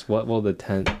 years? What will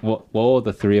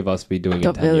the three of us be doing the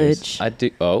in 10 years? village? I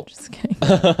do. Oh, Just kidding.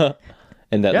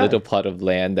 and that Yeah. little plot of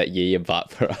land that Yaya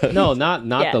bought for us. No, not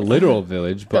Yes. the literal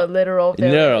village, The but literal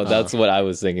village. No, that's what I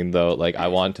was thinking though. Like I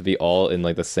want to be all in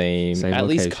like the same at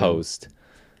least location. coast.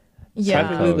 Yeah.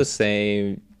 Preferably the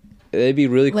same. It'd be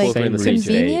really cool Like if we're in the Same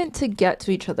same convenient state, to get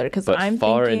to each other because but I'm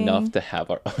far thinking, enough to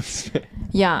have our own space.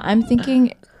 Yeah, I'm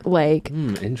thinking like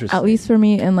interesting. at least for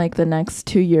me in like the next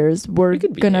 2 years we're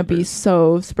could be gonna be neighbors.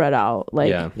 so spread out. Like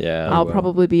Yeah. I'll will.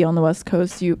 probably be on the West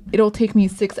Coast. It'll take me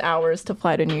 6 hours to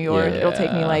fly to New York. It'll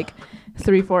take me Yeah. like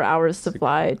 3-4 hours to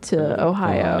fly to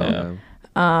Ohio.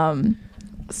 Yeah.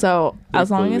 So as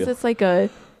long as it's like a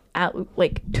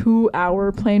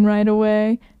 2-hour plane ride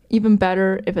away, even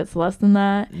better if it's less than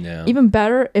that. Yeah. Even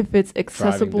better if it's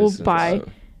accessible distance. by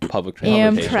Public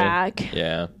transportation. Amtrak.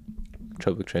 Yeah.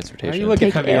 Public Why are transportation. you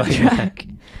looking Take at me like that?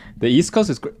 Amtrak. The East Coast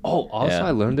is great. Oh, also Yeah.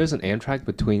 I learned there's an Amtrak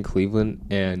between Cleveland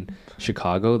and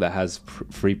Chicago that has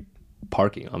free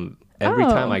parking. Every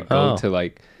time I go Oh. to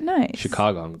like Nice.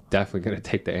 Chicago, I'm definitely gonna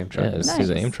take the Amtrak. Yeah, this is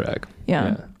an Nice. Amtrak.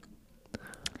 Yeah.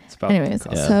 It's about Anyways,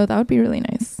 Yeah. so that would be really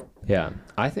nice. Yeah,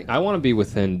 I think I want to be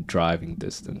within driving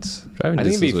distance. Driving I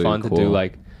think it'd be distance would fun be to do cool.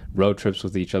 like road trips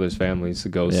with each other's families to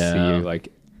go Yeah. see like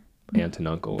aunt and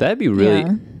uncle. That'd be really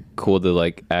Yeah. cool to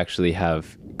like actually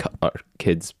have our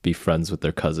kids be friends with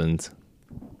their cousins.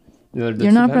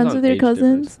 You're not friends with your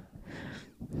cousins?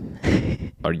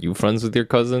 Are you friends with your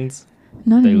cousins?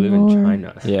 Not They live in anymore.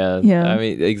 China. Yeah. Yeah. I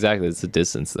mean, exactly. It's a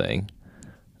distance thing.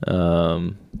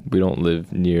 We don't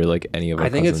live near like any of our I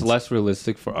think cousins. it's less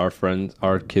realistic for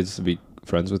our kids to be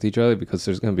friends with each other because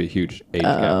there's going to be a huge age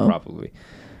gap probably.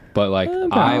 But like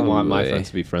I want my probably. friends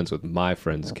to be friends with my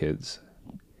friends' kids,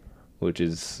 which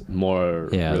is more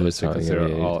Yeah, realistic they're because probably they're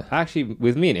gonna be all actually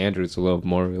with me and Andrew. It's a little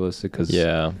more realistic because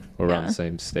Yeah. we're around Yeah. the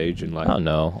same stage in life. I don't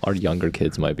know. Our younger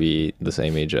kids might be the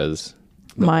same age as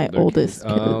My older oldest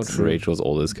kids. Oh, kids. true. Rachel's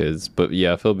oldest kids. But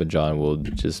yeah, Philip and John will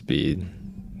just be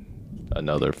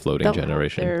another floating They'll have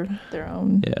generation. Their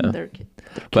own. Yeah. Their kids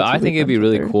But I will think it'd be friends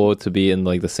really with their- cool to be in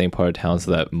like the same part of town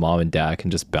so that mom and dad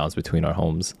can just bounce between our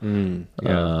homes.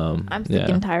 Yeah. I'm sick yeah.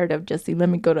 and tired of Jesse. Let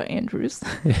me go to Andrews.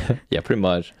 Yeah, pretty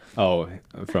much. Oh,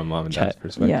 from mom and dad's Chat-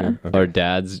 perspective. Yeah. Okay. Our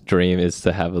dad's dream is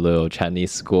to have a little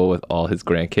Chinese school with all his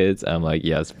grandkids. I'm like,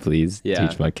 yes, please Yeah.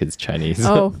 teach my kids Chinese.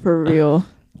 Oh, for real.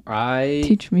 I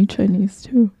Teach me Chinese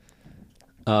too.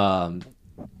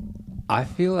 I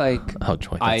feel like I'll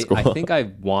join that I school. think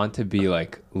I want to be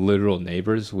like literal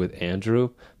neighbors with Andrew,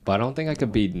 but I don't think I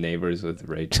could be neighbors with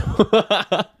Rachel.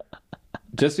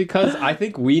 Just because I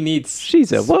think we need She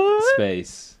said, "What?"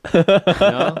 space.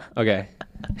 No? Okay.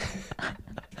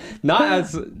 Not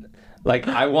as like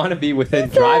I want to be within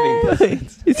driving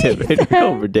distance. He said, "Ready to go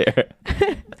over there."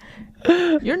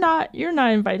 You're not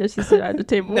invited to sit at the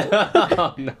table.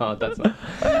 No, that's not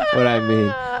what I mean.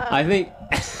 I think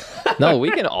No,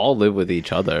 we can all live with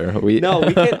each other. We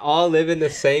can all live in the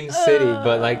same city,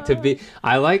 but like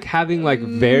I like having like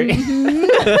very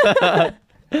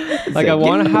like I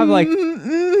want to have like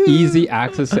easy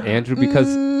access to Andrew because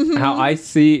how I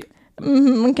see.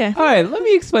 Okay. All right, let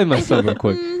me explain myself real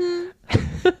quick.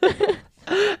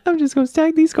 I'm just gonna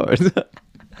stack these cards.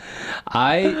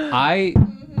 I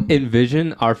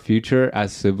envision our future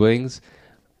as siblings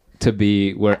to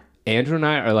be where Andrew and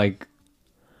I are like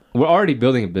we're already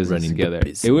building a business Running the together.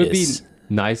 It would be business.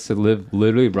 nice to live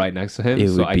literally right next to him. It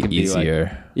so would I be can easier. Be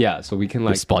like, yeah, so we can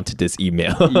like respond to this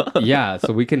email. yeah,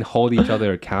 so we can hold each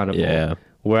other accountable. Yeah.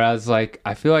 Whereas like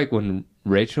I feel like when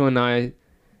Rachel and I,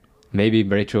 maybe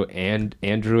Rachel and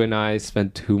Andrew and I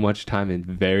spend too much time in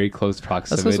very close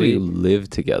proximity. That's because we live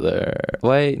together.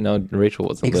 Wait, no, Rachel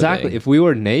wasn't exactly. living. If we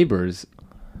were neighbors,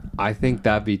 I think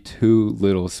that'd be too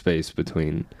little space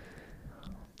between.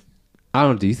 I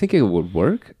don't know. Do you think it would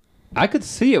work? I could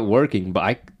see it working,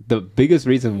 but the biggest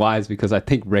reason why is because I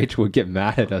think Rachel would get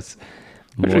mad at us.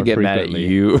 Rachel would get mad at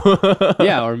you.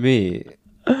 Yeah, or me.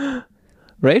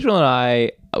 Rachel and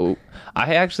I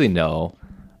actually know.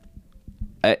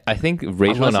 I think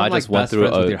Rachel and I just went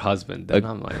through with your husband. Then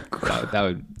I'm like, that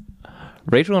would.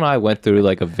 Rachel and I went through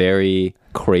like a very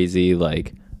crazy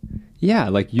like. Yeah,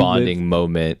 like you bonding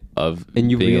moment of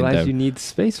and you being realize you need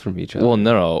space from each other. Well,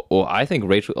 no. Well, I think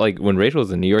Rachel, like when Rachel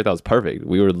was in New York, that was perfect.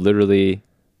 We were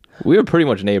pretty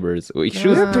much neighbors. She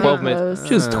was 12 minutes.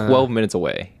 She was 12 minutes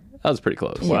away. That was pretty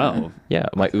close. Wow. Yeah,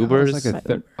 my Uber's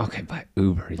like okay, by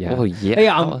Uber. Yeah. Oh yeah. Hey,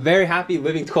 I'm very happy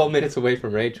living 12 minutes away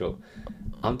from Rachel.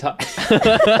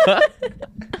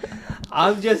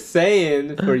 I'm just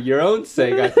saying, for your own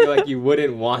sake, I feel like you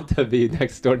wouldn't want to be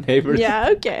next door neighbors. Yeah,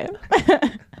 okay.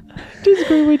 Just a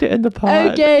great way to end the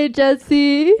pod. Okay,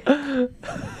 Jesse.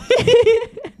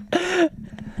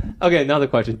 Okay, another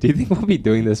question. Do you think we'll be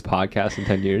doing this podcast in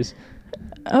 10 years?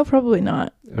 Oh, probably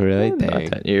not. Really? Not Dang.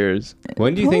 10 years.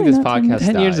 When do you Probably think this not 10 podcast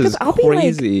 10 years dies? is I'll be, like,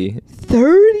 crazy.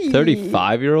 30.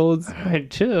 35-year-olds?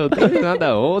 Alright, chill. They're not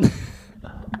that old.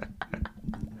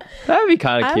 That'd be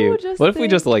kind I of would cute. just What if we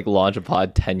think- just like launch a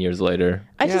pod 10 years later?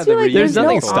 I Yeah, just the feel like reunion there's no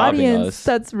There's nothing stopping audience us.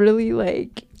 that's really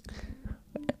like.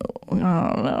 I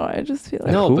don't know. I just feel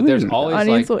like No, but there's always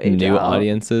audience like will age New out.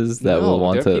 audiences that no, will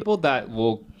want there are to. people that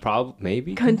will probably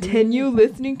maybe continue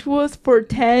listening to us for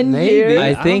 10 Maybe. years.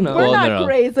 I think don't know. We're well, not no.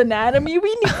 Grey's Anatomy.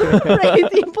 We need some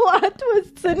crazy plot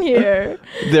twists in here.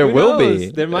 There Who will knows?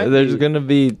 be. There might There's be. gonna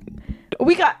be.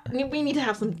 We need to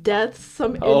have some deaths,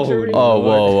 some Oh, injuries. Oh,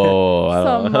 whoa! I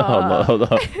Some, don't, hold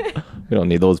on. We don't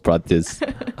need those practice.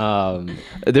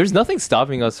 There's nothing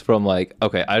stopping us from like.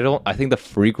 Okay, I think the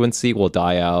frequency will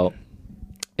die out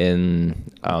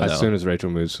in. I don't know. As soon as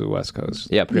Rachel moves to the West Coast.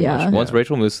 Yeah, pretty Yeah. much. Once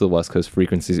Rachel moves to the West Coast,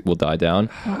 frequency will die down.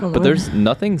 Oh, But there's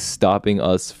nothing stopping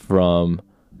us from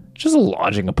just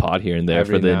launching a pod here and there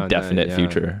Every for the now and then, definite yeah.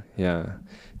 future. Yeah.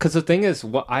 Because the thing is,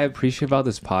 what I appreciate about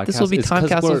this podcast This will be is time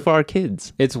 'cause capsules for our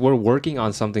kids. we're working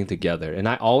on something together. And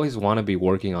I always want to be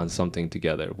working on something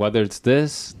together. Whether it's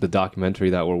this, the documentary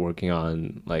that we're working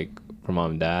on, like for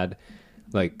mom and dad.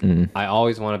 Like, I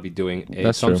always want to be doing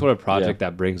That's some true. sort of project Yeah.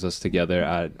 that brings us together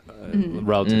at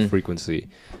relative frequency.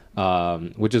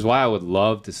 Which is why I would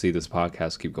love to see this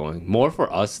podcast keep going. More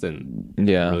for us than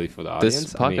really for the audience.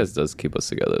 This podcast does keep us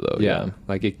together, though. Yeah.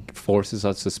 Like it forces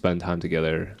us to spend time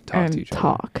together, talk and to each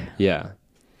talk. other. Yeah.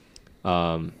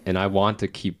 And I want to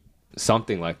keep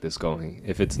something like this going.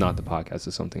 If it's not the podcast,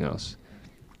 it's something else.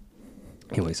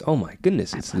 Anyways, oh my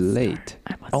goodness, it's late.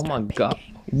 Oh my god.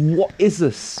 What is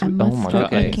this? Oh must my start god.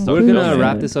 Okay, making so we're gonna food.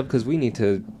 wrap this up because we need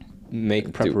to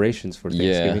make preparations for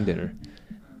Thanksgiving dinner.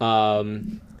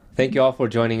 Thank you all for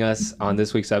joining us on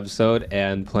this week's episode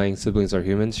and playing Siblings Are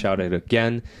Humans. Shout out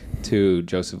again to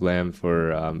Joseph Lamb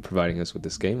for providing us with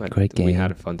this game. Great We game.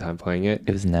 had a fun time playing it.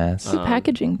 It was nice. Good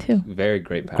packaging too. Very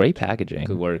great packaging. Great packaging.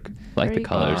 Good work. Like the Very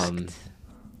colors.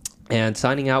 And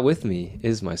signing out with me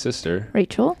is my sister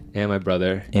Rachel. and my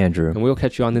brother. Andrew. And we'll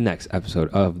catch you on the next episode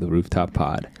of the Rooftop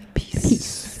Pod.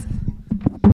 Peace.